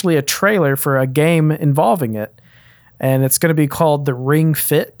officially a trailer for a game involving it. And it's going to be called the Ring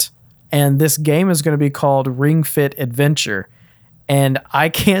Fit. And this game is going to be called Ring Fit Adventure. And I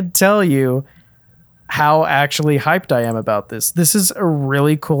can't tell you how actually hyped I am about this. This is a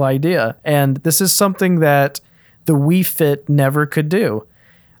really cool idea. And this is something that the Wii Fit never could do.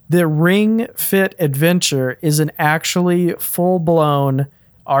 The Ring Fit Adventure is an actually full-blown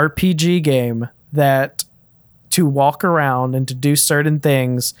RPG game that to walk around and to do certain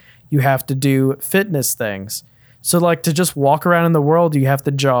things, you have to do fitness things. So like to just walk around in the world, you have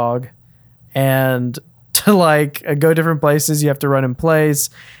to jog, and to like go different places, you have to run in place.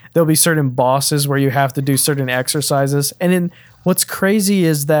 There'll be certain bosses where you have to do certain exercises. And then what's crazy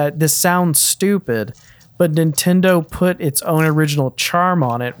is that this sounds stupid, but Nintendo put its own original charm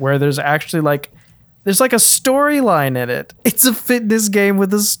on it, where there's actually there's like a storyline in it. It's a fitness game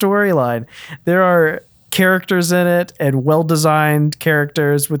with a storyline. There are characters in it, and well-designed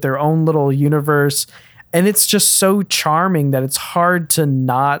characters with their own little universe. And it's just so charming that it's hard to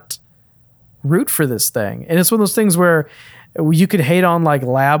not root for this thing. And it's one of those things where you could hate on like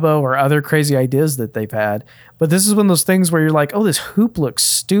Labo or other crazy ideas that they've had, but this is one of those things where you're like, oh, this hoop looks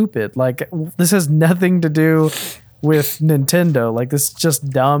stupid. Like, this has nothing to do with Nintendo. Like, this is just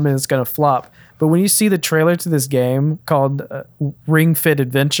dumb and it's going to flop. But when you see the trailer to this game called Ring Fit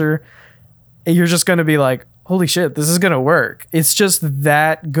Adventure, you're just going to be like, holy shit, this is going to work. It's just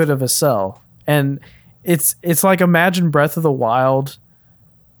that good of a sell. And it's like, imagine Breath of the Wild,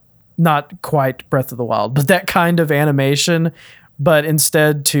 not quite Breath of the Wild, but that kind of animation. But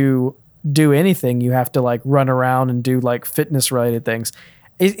instead to do anything, you have to like run around and do like fitness related things.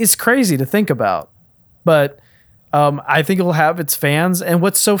 It's crazy to think about, but I think it'll have its fans. And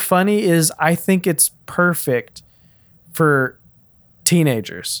what's so funny is I think it's perfect for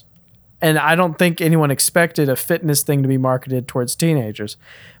teenagers. And I don't think anyone expected a fitness thing to be marketed towards teenagers,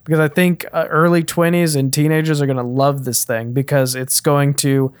 because I think early 20s and teenagers are going to love this thing, because you're going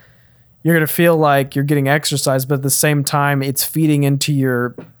to feel like you're getting exercise, but at the same time, it's feeding into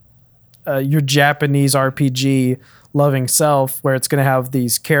your Japanese RPG loving self, where it's going to have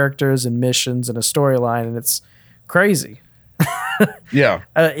these characters and missions and a storyline, and it's crazy. Yeah.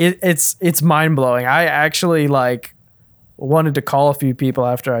 It's mind blowing. I actually like wanted to call a few people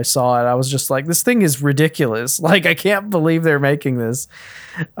after I saw it. I was just like, this thing is ridiculous. Like, I can't believe they're making this.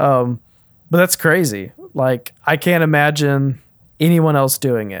 But that's crazy. Like, I can't imagine anyone else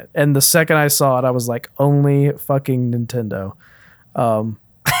doing it. And the second I saw it, I was like, only fucking Nintendo.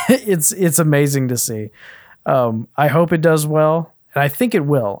 It's amazing to see. I hope it does well, and I think it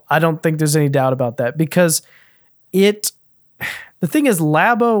will. I don't think there's any doubt about that, because the thing is,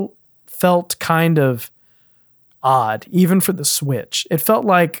 Labo felt kind of odd, even for the Switch. It felt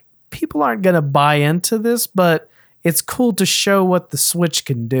like people aren't going to buy into this, but it's cool to show what the Switch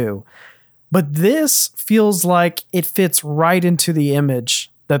can do. But this feels like it fits right into the image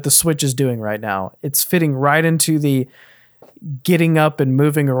that the Switch is doing right now. It's fitting right into the getting up and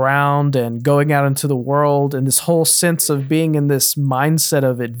moving around and going out into the world, and this whole sense of being in this mindset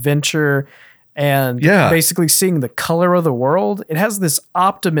of adventure and basically seeing the color of the world. It has this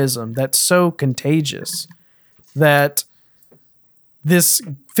optimism that's so contagious that this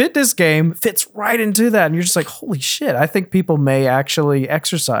fitness game fits right into that. And you're just like, holy shit, I think people may actually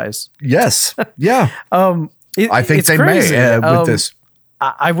exercise. Yes. Yeah. I think they crazy. may with this.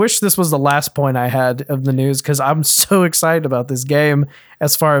 I wish this was the last point I had of the news, because I'm so excited about this game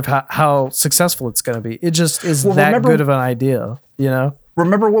as far as how successful it's going to be. It just is good of an idea, you know?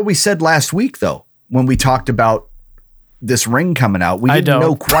 Remember what we said last week, though, when we talked about this Ring coming out? We didn't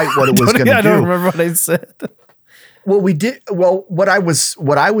know quite what it was going to do. I don't remember what I said. Well, we did. Well, what I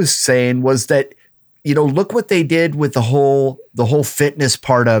was saying was that, you know, look what they did with the whole fitness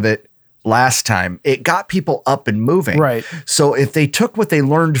part of it last time. It got people up and moving. Right. So if they took what they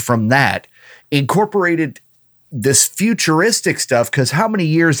learned from that, incorporated this futuristic stuff, because how many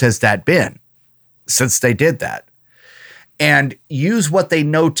years has that been since they did that? And use what they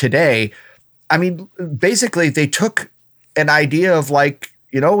know today. I mean, basically, they took an idea of, like,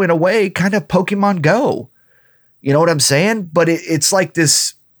 you know, in a way, kind of Pokemon Go. You know what I'm saying? But it's like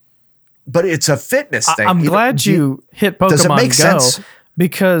this, but it's a fitness thing. I'm glad you hit Pokemon does it make Go, sense?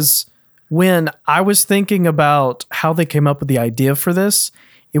 Because when I was thinking about how they came up with the idea for this,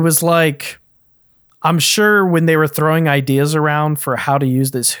 it was like, I'm sure when they were throwing ideas around for how to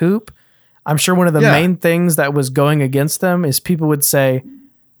use this hoop, I'm sure one of the main things that was going against them is people would say,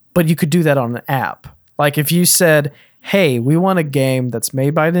 but you could do that on an app. Like if you said, hey, we want a game that's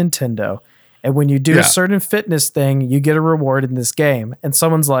made by Nintendo, and when you do a certain fitness thing, you get a reward in this game. And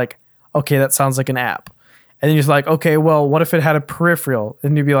someone's like, okay, that sounds like an app. And then you're like, okay, well, what if it had a peripheral?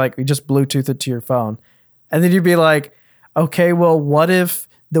 And you'd be like, you just Bluetooth it to your phone. And then you'd be like, okay, well, what if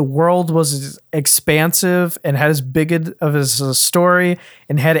the world was expansive and had as big of a story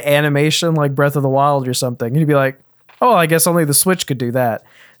and had animation like Breath of the Wild or something? And you'd be like, oh, I guess only the Switch could do that.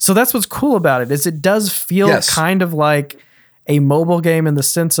 So that's what's cool about it, is it does feel kind of like a mobile game in the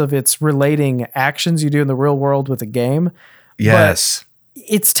sense of it's relating actions you do in the real world with a game. Yes. But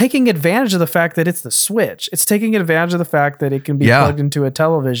it's taking advantage of the fact that it's the Switch. It's taking advantage of the fact that it can be plugged into a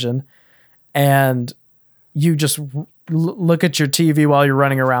television, and you just look at your TV while you're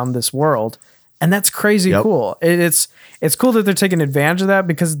running around this world. And that's crazy cool. It's cool that they're taking advantage of that,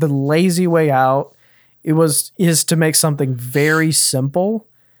 because the lazy way out is to make something very simple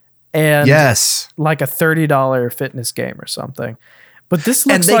and like a $30 fitness game or something. But this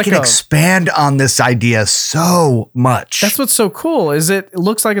looks like they can expand on this idea so much. That's what's so cool, is it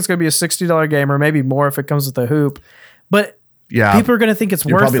looks like it's going to be a $60 game, or maybe more if it comes with the hoop. But people are going to think it's worth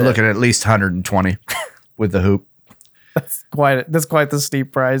it. You're probably looking at least 120 with the hoop. That's quite the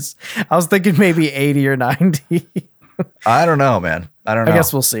steep price. I was thinking maybe 80 or 90. I don't know, man. I don't know. I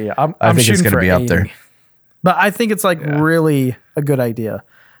guess we'll see. I think it's going to be 80. Up there. But I think it's really a good idea.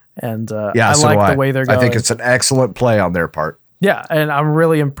 And I like the way they're going. I think it's an excellent play on their part. Yeah, and I'm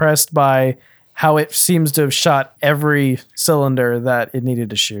really impressed by how it seems to have shot every cylinder that it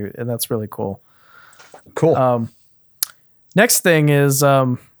needed to shoot, and that's really cool. Cool. Next thing is,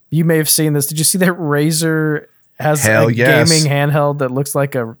 you may have seen this. Did you see that Razer has a gaming handheld that looks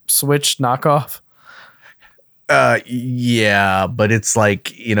like a Switch knockoff? Yeah, but it's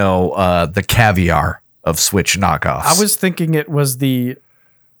like, you know, the caviar of Switch knockoffs. I was thinking it was the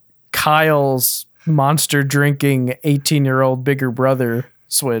Kyle's monster drinking 18-year-old bigger brother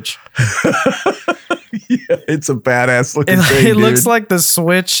Switch. It's a badass looking thing. It looks like the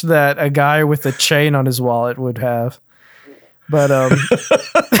Switch that a guy with a chain on his wallet would have. But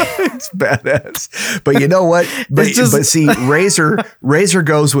it's badass. But you know what? But see, Razer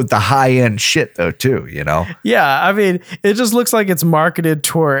goes with the high end shit though too, you know? Yeah, I mean, it just looks like it's marketed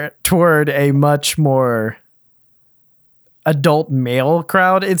toward a much more adult male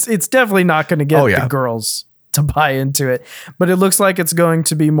crowd. It's definitely not going to get the girls to buy into it. But it looks like it's going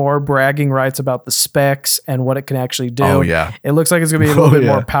to be more bragging rights about the specs and what it can actually do. Oh, yeah. It looks like it's going to be a little bit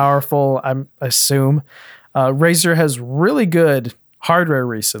more powerful, I assume. Razer has really good hardware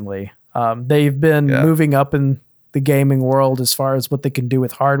recently. They've been moving up in the gaming world as far as what they can do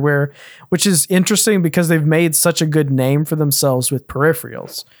with hardware, which is interesting because they've made such a good name for themselves with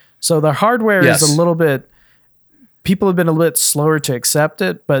peripherals. So the hardware is a little bit, people have been a little bit slower to accept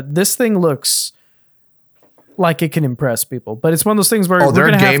it, but this thing looks like it can impress people. But it's one of those things where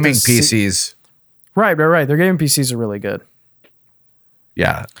they're gaming PCs. Right. Their gaming PCs are really good.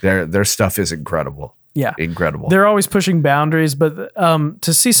 Yeah, their stuff is incredible. Yeah. Incredible. They're always pushing boundaries, but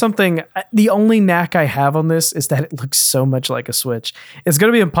to see something, the only knack I have on this is that it looks so much like a Switch. It's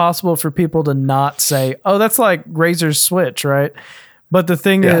going to be impossible for people to not say, oh, that's like Razer's Switch, right? But the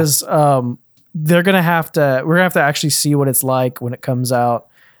thing is, we're going to have to actually see what it's like when it comes out.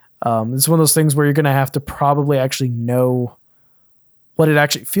 It's one of those things where you're going to have to probably actually know what it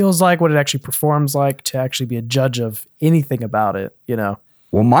actually feels like, what it actually performs like to actually be a judge of anything about it, you know?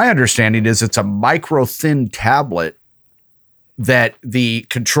 Well, my understanding is it's a micro thin tablet that the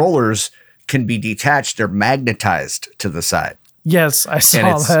controllers can be detached. They're magnetized to the side. Yes, I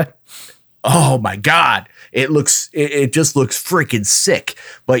saw that. Oh my God. It just looks freaking sick.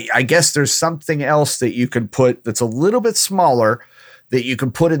 But I guess there's something else that you can put that's a little bit smaller that you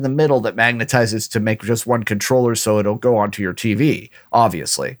can put in the middle that magnetizes to make just one controller. So it'll go onto your TV,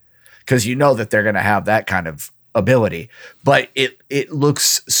 obviously, because you know that they're going to have that kind of ability, but it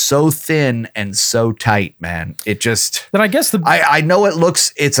looks so thin and so tight, man. It just, then I guess I know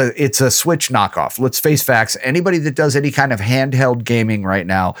it's a Switch knockoff. Let's face facts. Anybody that does any kind of handheld gaming right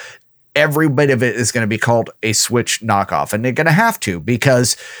now, every bit of it is going to be called a Switch knockoff, and they're going to have to,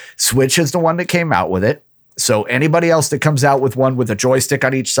 because Switch is the one that came out with it. So anybody else that comes out with one with a joystick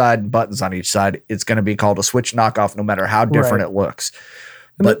on each side and buttons on each side, it's going to be called a Switch knockoff, no matter how different it looks.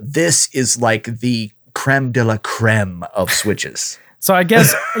 But this is like the creme de la creme of Switches. So I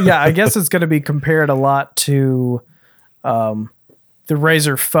guess, I guess it's going to be compared a lot to the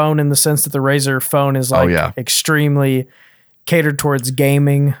Razer phone, in the sense that the Razer phone is extremely catered towards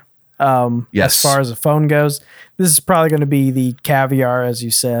gaming. As far as a phone goes, this is probably going to be the caviar, as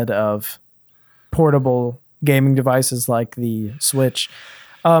you said, of portable gaming devices like the Switch.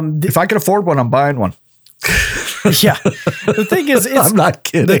 If I could afford one, I'm buying one. Yeah. The thing is, I'm not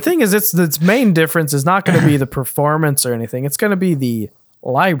kidding. The thing is, its main difference is not going to be the performance or anything. It's going to be the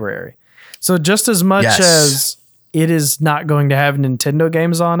library. So just as much as it is not going to have Nintendo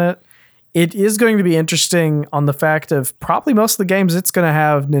games on it, it is going to be interesting on the fact of probably most of the games it's going to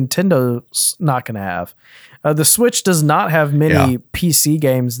have, Nintendo's not going to have. The Switch does not have many PC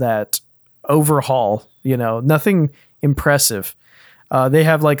games that overhaul, nothing impressive. They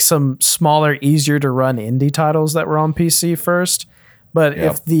have like some smaller, easier to run indie titles that were on PC first. But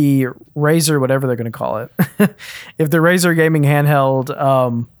if the Razer, whatever they're going to call it, if the Razer gaming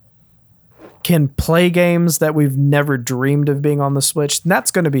handheld can play games that we've never dreamed of being on the Switch, that's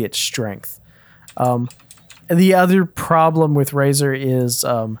going to be its strength. The other problem with Razer is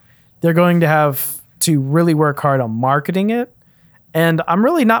they're going to have to really work hard on marketing it. And I'm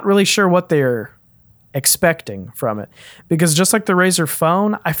really not really sure what they're expecting from it, because just like the Razer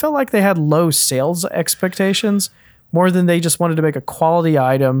phone, I felt like they had low sales expectations more than they just wanted to make a quality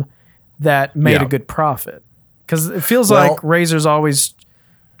item that made a good profit. Because it feels like Razer's always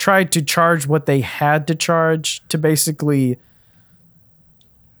tried to charge what they had to charge to basically,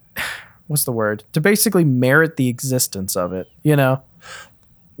 to basically merit the existence of it,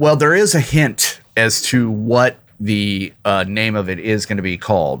 Well, there is a hint as to what the name of it is going to be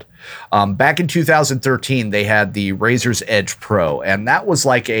called. Back in 2013, they had the Razer's Edge Pro, and that was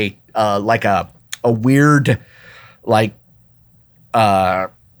like a weird,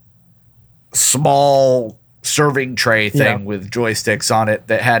 small serving tray thing with joysticks on it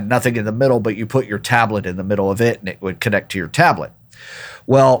that had nothing in the middle, but you put your tablet in the middle of it and it would connect to your tablet.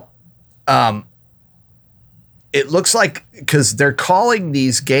 Well, it looks like, because they're calling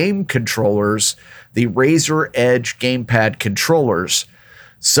these game controllers the Razer Edge gamepad controllers.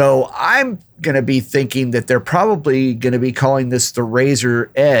 So I'm going to be thinking that they're probably going to be calling this the Razer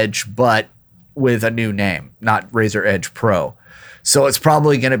Edge, but with a new name, not Razer Edge Pro. So it's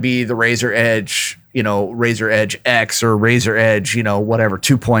probably going to be the Razer Edge, Razer Edge X or Razer Edge, whatever,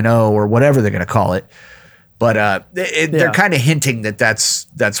 2.0 or whatever they're going to call it. But they're kind of hinting that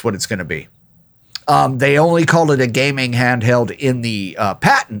that's what it's going to be. They only called it a gaming handheld in the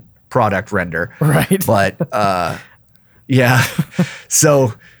patent product render. Right. But Yeah.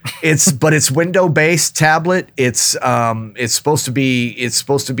 So it's window based tablet. It's supposed to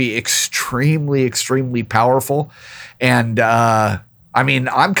be extremely, extremely powerful. And I mean,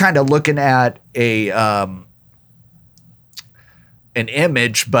 I'm kind of looking at an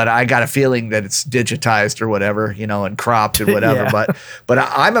image, but I got a feeling that it's digitized or whatever, and cropped and whatever. Yeah. But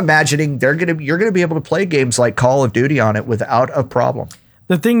I'm imagining you're gonna be able to play games like Call of Duty on it without a problem.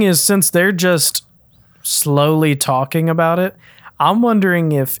 The thing is, since they're just slowly talking about it, I'm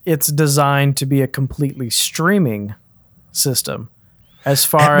wondering if it's designed to be a completely streaming system. As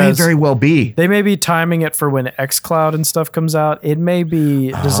far It may as very well be. they may be timing it for when xCloud and stuff comes out, it may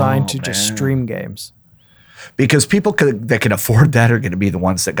be designed to just stream games. Because people that can afford that are going to be the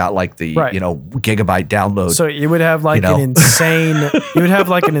ones that got like the Right. gigabyte download. So you would have like You know?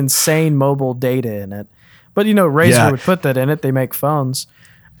 an insane mobile data in it. But Razer Yeah. would put that in it. They make phones.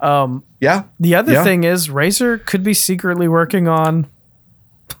 Yeah. The other Yeah. thing is Razer could be secretly working on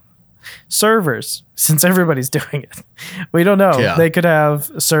servers since everybody's doing it. We don't know. Yeah. They could have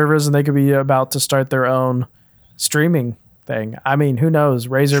servers and they could be about to start their own streaming thing. I mean, who knows?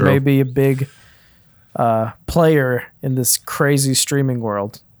 Razer True. may be a big player in this crazy streaming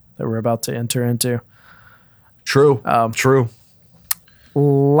world that we're about to enter into. True. True.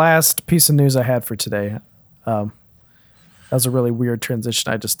 Last piece of news I had for today. That was a really weird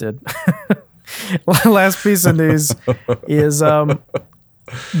transition I just did. Last piece of news is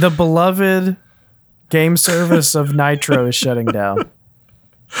the beloved game service of Nitro is shutting down.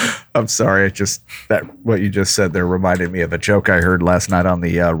 I'm sorry. What you just said there reminded me of a joke I heard last night on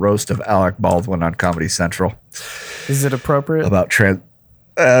the roast of Alec Baldwin on Comedy Central Is it appropriate? about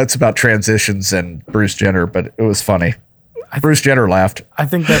it's about transitions and Bruce Jenner, but it was funny. Bruce Jenner laughed. I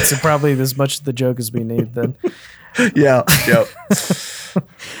think that's probably as much of the joke as we need then. Yeah. Yep.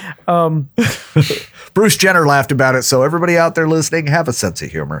 Bruce Jenner laughed about it. So everybody out there listening, have a sense of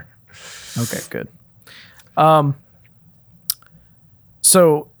humor. Okay, good.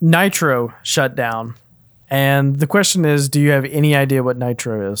 So Nitro shut down. And the question is, do you have any idea what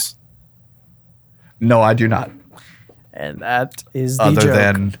Nitro is? No, I do not. And that is the Other joke.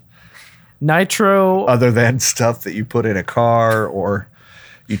 than Nitro. stuff that you put in a car or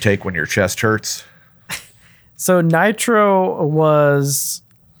you take when your chest hurts. So Nitro was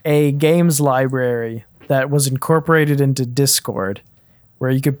a games library that was incorporated into Discord, where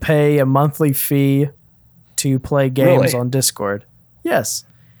you could pay a monthly fee to play games Really? on Discord. Yes,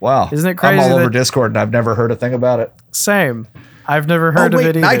 Wow. Isn't it crazy I'm all over that- Discord and I've never heard a thing about it. same. I've never heard of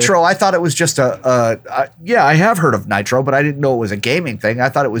it either. Nitro. I thought it was just yeah, I have heard of Nitro, but I didn't know it was a gaming thing. I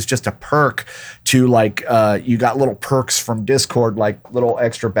thought it was just a perk to you got little perks from Discord, like little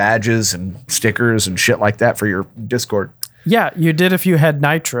extra badges and stickers and shit like that for your Discord. Yeah, you did if you had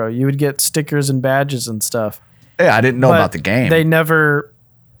Nitro. You would get stickers and badges and stuff. Yeah, I didn't know But about the game. They never.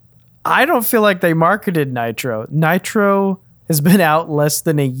 I don't feel like they marketed Nitro. Nitro has been out less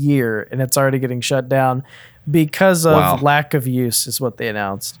than a year and it's already getting shut down because of Wow. lack of use, is what they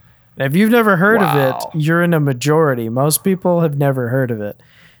announced. And if you've never heard of Wow. it, you're in a majority. Most people have never heard of it.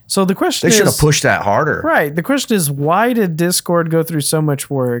 So the question They is, should have pushed that harder. right? The question is, why did Discord go through so much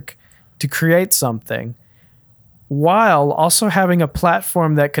work to create something while also having a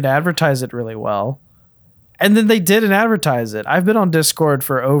platform that could advertise it really well? And then they didn't advertise it. I've been on Discord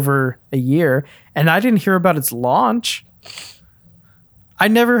for over a year and I didn't hear about its launch. I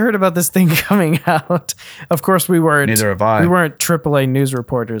never heard about this thing coming out. Of course, we weren't. Neither have I. We weren't AAA news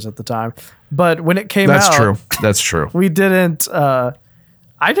reporters at the time. But when it came That's out, true. That's true. we didn't. I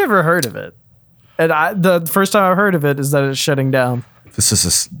never heard of it, and the first time I heard of it is that it's shutting down. This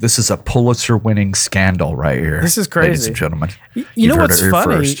is a Pulitzer-winning scandal right here. This is ladies crazy. and gentlemen. You You've know heard what's it here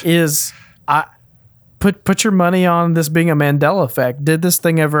funny first. is I put your money on this being a Mandela effect. Did this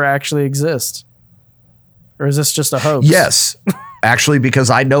thing ever actually exist, or is this just a hoax? Yes, actually,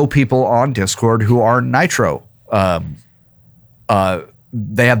 because I know people on Discord who are Nitro.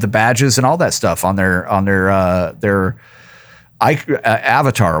 They have the badges and all that stuff on their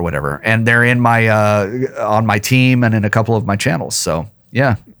avatar or whatever, and they're in my on my team and in a couple of my channels. So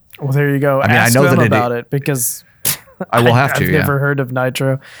yeah, Well, there you go. mean, I Ask know them that about it because I will have to. I've Yeah. never heard of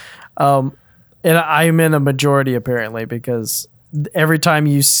Nitro. And I'm in a majority apparently because every time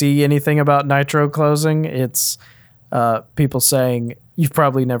you see anything about Nitro closing, it's people saying you've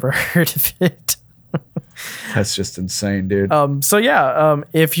probably never heard of it. That's just insane, dude. So yeah,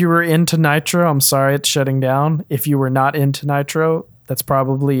 if you were into Nitro, I'm sorry it's shutting down. If you were not into Nitro, that's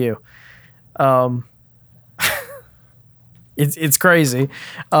probably you. It's crazy.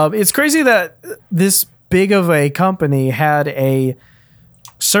 It's crazy that this big of a company had a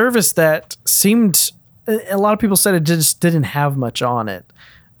service that seemed a lot of people said it just didn't have much on it.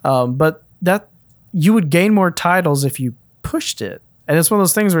 But that you would gain more titles if you pushed it. And it's one of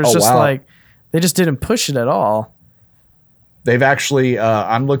those things where it's like they just didn't push it at all. They've actually,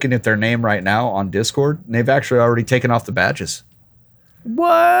 I'm looking at their name right now on Discord, and they've actually already taken off the badges.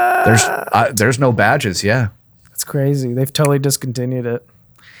 What? There's no badges. Yeah. That's crazy. They've totally discontinued it.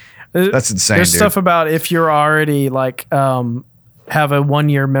 That's insane. There's dude. stuff about if you're already like have a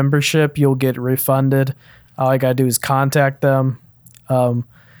 1-year membership, you'll get refunded. All I gotta do is contact them.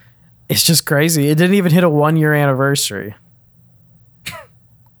 It's just crazy. It didn't even hit a 1-year anniversary.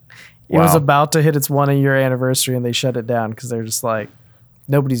 It was about to hit its 1-year anniversary, and they shut it down because they're just like,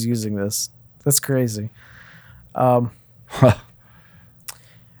 nobody's using this. That's crazy.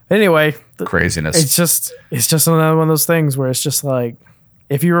 Anyway, craziness. It's just another one of those things where it's just like,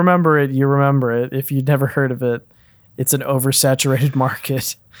 if you remember it, you remember it. If you'd never heard of it, it's an oversaturated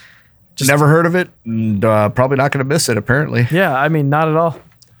market. Just never heard of it, and probably not going to miss it. Apparently, yeah. I mean, not at all.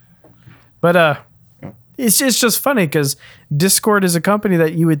 But it's just funny because Discord is a company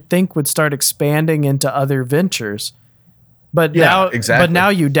that you would think would start expanding into other ventures, but now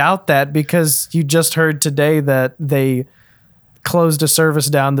you doubt that because you just heard today that they closed a service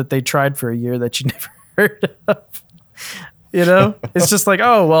down that they tried for a year that you never heard of. You know, it's just like,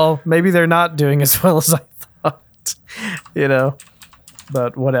 oh, well, maybe they're not doing as well as I thought, you know,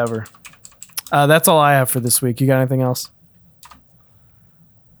 but whatever. That's all I have for this week. You got anything else?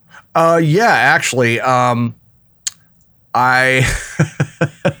 Yeah, actually,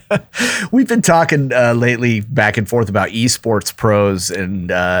 we've been talking lately back and forth about esports pros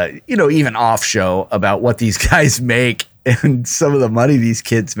and, even off show about what these guys make, and some of the money these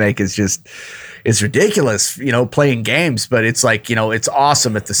kids make is just, it's ridiculous, playing games, but it's like, it's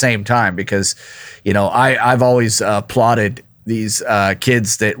awesome at the same time because, I've always applauded these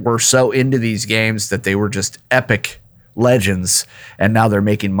kids that were so into these games that they were just epic legends, and now they're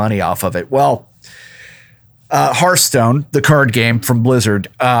making money off of it. Well, Hearthstone, the card game from Blizzard,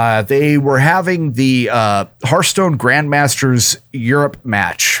 they were having the Hearthstone Grandmasters Europe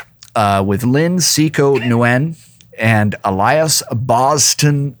match with Lin Seiko Nguyen and Elias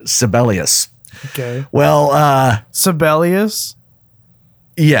Boston Sibelius. Okay. Well, Sibelius?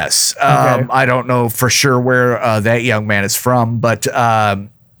 Yes. Okay. I don't know for sure where that young man is from, but I'll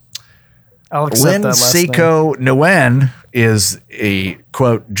accept Lin that last Seiko Nguyen is a,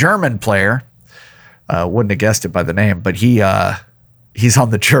 quote, German player. Wouldn't have guessed it by the name, but he's on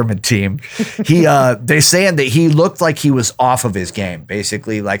the German team. They're saying that he looked like he was off of his game,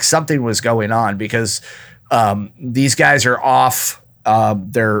 basically, like something was going on because these guys are off.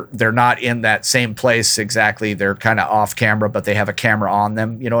 They're not in that same place exactly. They're kind of off camera, but they have a camera on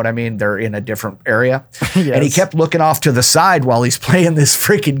them. You know what I mean? They're in a different area. Yes. And he kept looking off to the side while he's playing this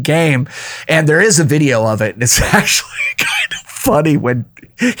freaking game. And there is a video of it. And it's actually kind of funny when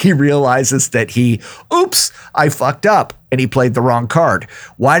he realizes that I fucked up and he played the wrong card.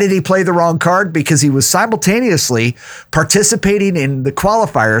 Why did he play the wrong card? Because he was simultaneously participating in the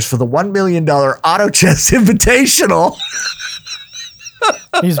qualifiers for the $1 million Auto Chess Invitational.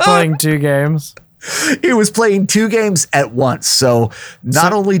 He's playing 2 games. He was playing 2 games at once. So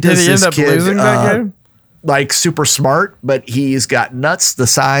not only does did he this end up kid losing that game? Like super smart, but he's got nuts the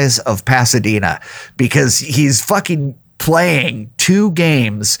size of Pasadena because he's fucking playing 2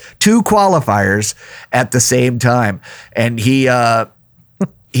 games, 2 qualifiers at the same time. And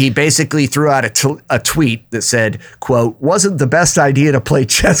he basically threw out a tweet that said, quote, wasn't the best idea to play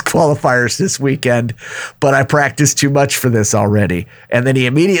chess qualifiers this weekend, but I practiced too much for this already. And then he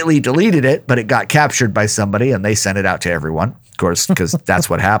immediately deleted it, but it got captured by somebody and they sent it out to everyone, of course, because that's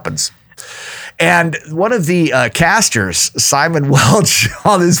what happens. And one of the casters, Simon Welch,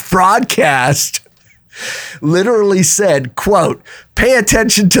 on his broadcast literally said, quote, pay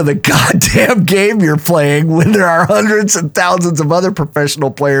attention to the goddamn game you're playing when there are hundreds and thousands of other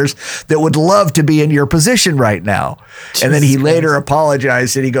professional players that would love to be in your position right now. Jesus. And then he later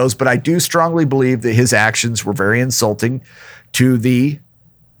apologized and he goes, but I do strongly believe that his actions were very insulting to the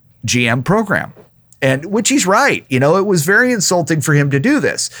GM program. And which he's right. It was very insulting for him to do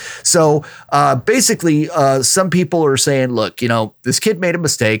this. So basically, some people are saying, look, this kid made a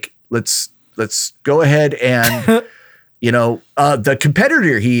mistake. Let's go ahead and, the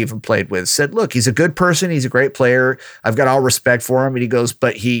competitor he even played with said, look, he's a good person. He's a great player. I've got all respect for him. And he goes,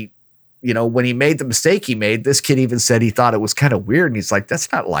 but when he made the mistake he made, this kid even said he thought it was kind of weird. And he's like,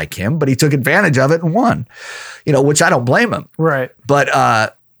 that's not like him, but he took advantage of it and won, which I don't blame him. Right.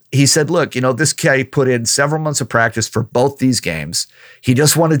 But, he said, look, this guy put in several months of practice for both these games. He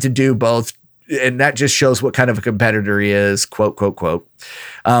just wanted to do both and that just shows what kind of a competitor he is, quote, quote, quote.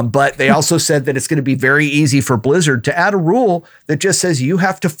 But they also said that it's going to be very easy for Blizzard to add a rule that just says you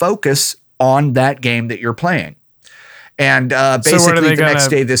have to focus on that game that you're playing. And basically the next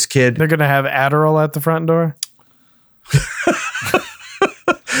day, this kid... They're going to have Adderall at the front door?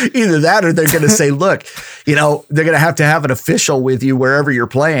 Either that or they're going to say, look, they're going to have an official with you wherever you're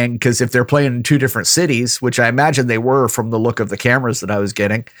playing, because if they're playing in two different cities, which I imagine they were from the look of the cameras that I was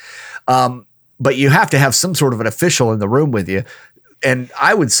getting, but you have to have some sort of an official in the room with you. And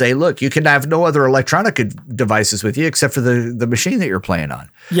I would say, look, you can have no other electronic devices with you except for the machine that you're playing on.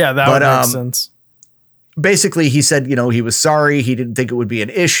 Yeah, that would make sense. Basically, he said, he was sorry. He didn't think it would be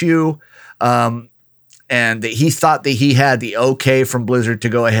an issue. And that he thought that he had the okay from Blizzard to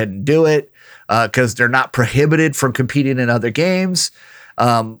go ahead and do it because they're not prohibited from competing in other games.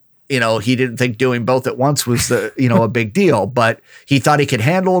 He didn't think doing both at once was a big deal, but he thought he could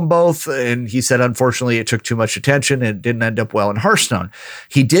handle them both. And he said, unfortunately, it took too much attention and it didn't end up well in Hearthstone.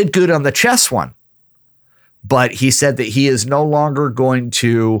 He did good on the chess one, but he said that he is no longer going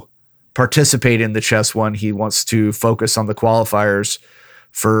to participate in the chess one. He wants to focus on the qualifiers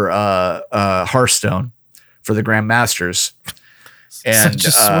for Hearthstone for the Grandmasters. And such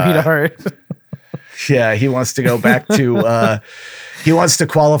a sweetheart. Yeah, he wants to go back to he wants to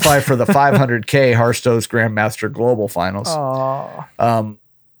qualify for the 500K Hearthstone's Grandmaster Global Finals. Aww.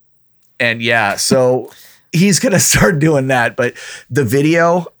 And yeah, so he's gonna start doing that. But the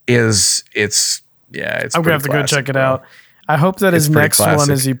video it's I'm gonna have to go check it out. I hope that his next one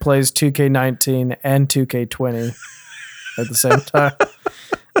is he plays 2K19 and 2K20 at the same time.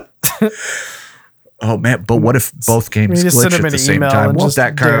 Oh man, but what if both games glitch at the same time? Won't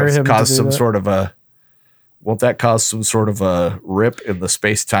that cause some sort of a rip in the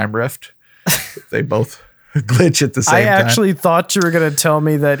space-time rift? They both glitch at the same time. I actually thought you were going to tell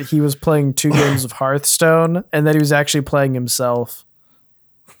me that he was playing 2 games of Hearthstone and that he was actually playing himself.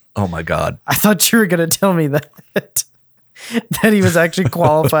 Oh my God. I thought you were going to tell me that he was actually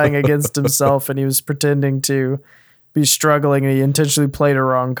qualifying against himself and he was pretending to be struggling and he intentionally played a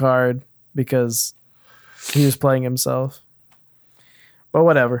wrong card because he was playing himself. But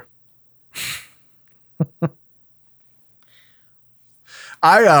whatever.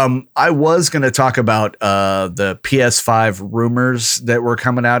 I was going to talk about the PS5 rumors that were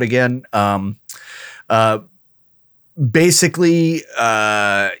coming out again. Basically,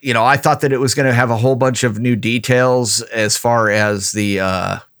 I thought that it was going to have a whole bunch of new details as far as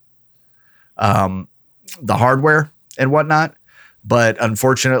the hardware and whatnot, but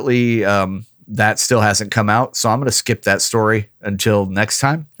unfortunately, that still hasn't come out. So I'm going to skip that story until next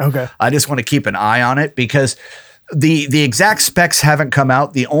time. Okay. I just want to keep an eye on it because the exact specs haven't come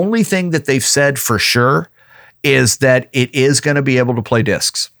out. The only thing that they've said for sure is that it is going to be able to play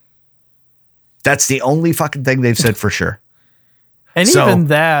discs. That's the only fucking thing they've said for sure. And so even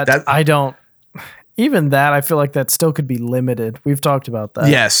that I feel like that still could be limited. We've talked about that.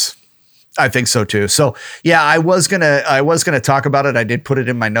 Yes. I think so too. So yeah, I was gonna talk about it. I did put it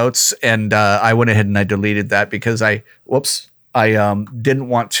in my notes, and I went ahead and I deleted that because I didn't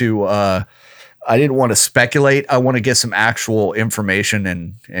want to speculate. I want to get some actual information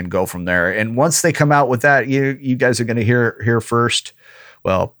and go from there. And once they come out with that, you guys are gonna hear first.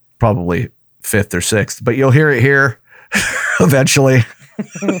 Well, probably 5th or 6th, but you'll hear it here eventually.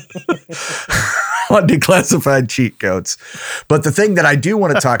 On declassified cheat codes. But the thing that I do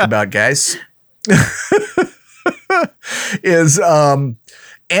want to talk about, guys, is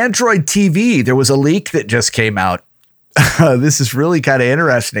Android TV. There was a leak that just came out. This is really kind of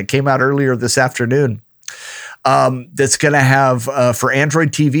interesting. It came out earlier this afternoon. That's going to have for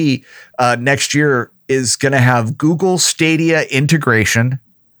Android TV next year is going to have Google Stadia integration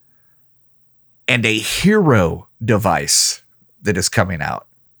and a Hero device that is coming out.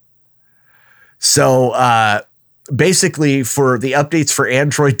 So basically for the updates for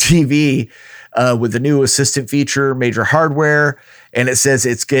Android TV with the new assistant feature, major hardware, and it says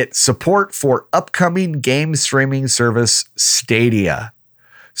it's get support for upcoming game streaming service Stadia.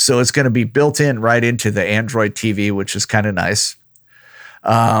 So it's going to be built in right into the Android TV, which is kind of nice.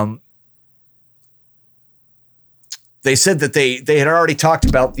 They said that they had already talked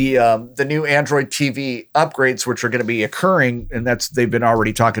about the new Android TV upgrades, which are going to be occurring, and they've been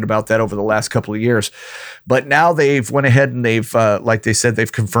already talking about that over the last couple of years. But now they've went ahead and they've like they said,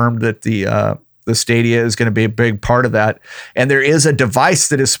 they've confirmed that the Stadia is going to be a big part of that. And there is a device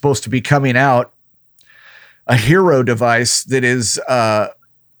that is supposed to be coming out, a Hero device that is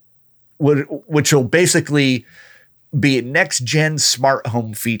which will basically be next gen smart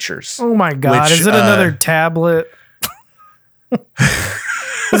home features. Oh my God! Is it another tablet?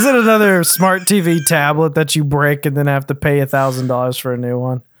 Is it another smart TV tablet that you break and then have to pay $1,000 for a new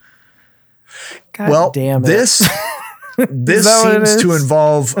one? God damn it. This seems to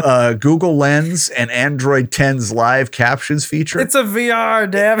involve Google Lens and Android 10's live captions feature. It's a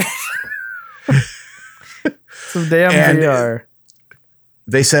VR, damn it. It's a damn VR.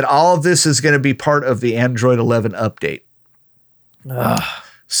 They said all of this is going to be part of the Android 11 update.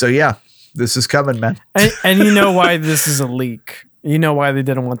 So yeah, this is coming, man. And you know why this is a leak. You know why they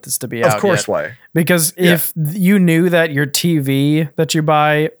didn't want this to be out. Of course, yet. why? Because if you knew that your TV that you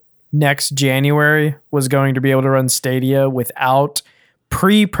buy next January was going to be able to run Stadia without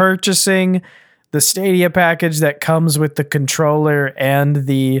pre-purchasing the Stadia package that comes with the controller and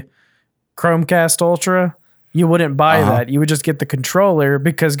the Chromecast Ultra, you wouldn't buy that. You would just get the controller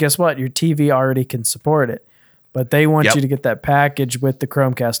because guess what? Your TV already can support it. But they want you to get that package with the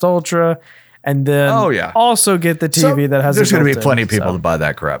Chromecast Ultra and then also get the TV that has there's going to be plenty of people to buy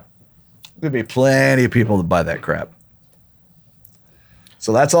that crap. There's going to be plenty of people to buy that crap.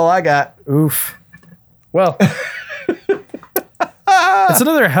 So that's all I got. Oof. Well, it's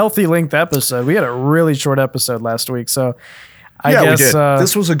another healthy length episode. We had a really short episode last week, so I guess we did.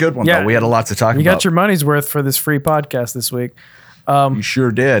 This was a good one, though. We had a lot to talk about. You got your money's worth for this free podcast this week. You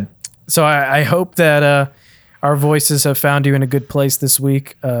sure did. So I hope that our voices have found you in a good place this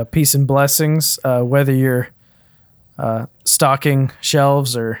week. Peace and blessings, whether you're stocking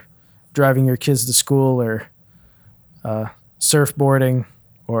shelves or driving your kids to school or surfboarding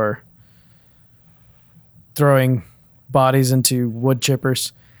or throwing bodies into wood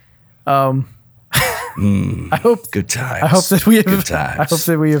chippers. I hope good times. I hope that we have good times. I hope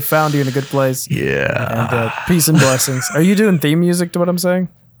that we have found you in a good place. Yeah. And peace and blessings. Are you doing theme music to what I'm saying?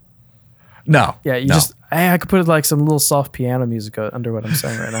 No. Yeah, I could put like some little soft piano music under what I'm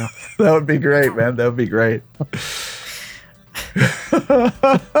saying right now. That would be great, man. That would be great.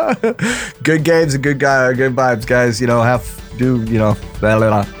 Good games and good vibes, guys. Blah,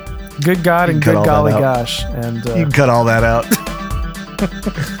 blah. Good God and good golly gosh. And you can cut all that out.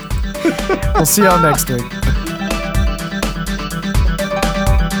 We'll see y'all next week.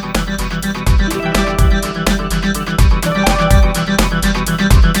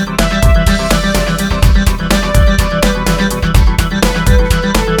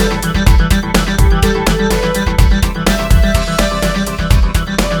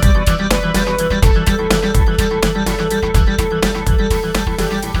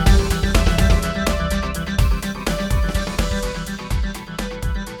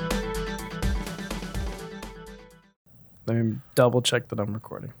 Let me double check that I'm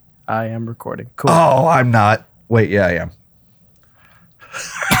recording. I am recording. Cool. Oh, I'm not. Wait, yeah, I am.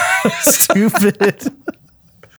 Stupid.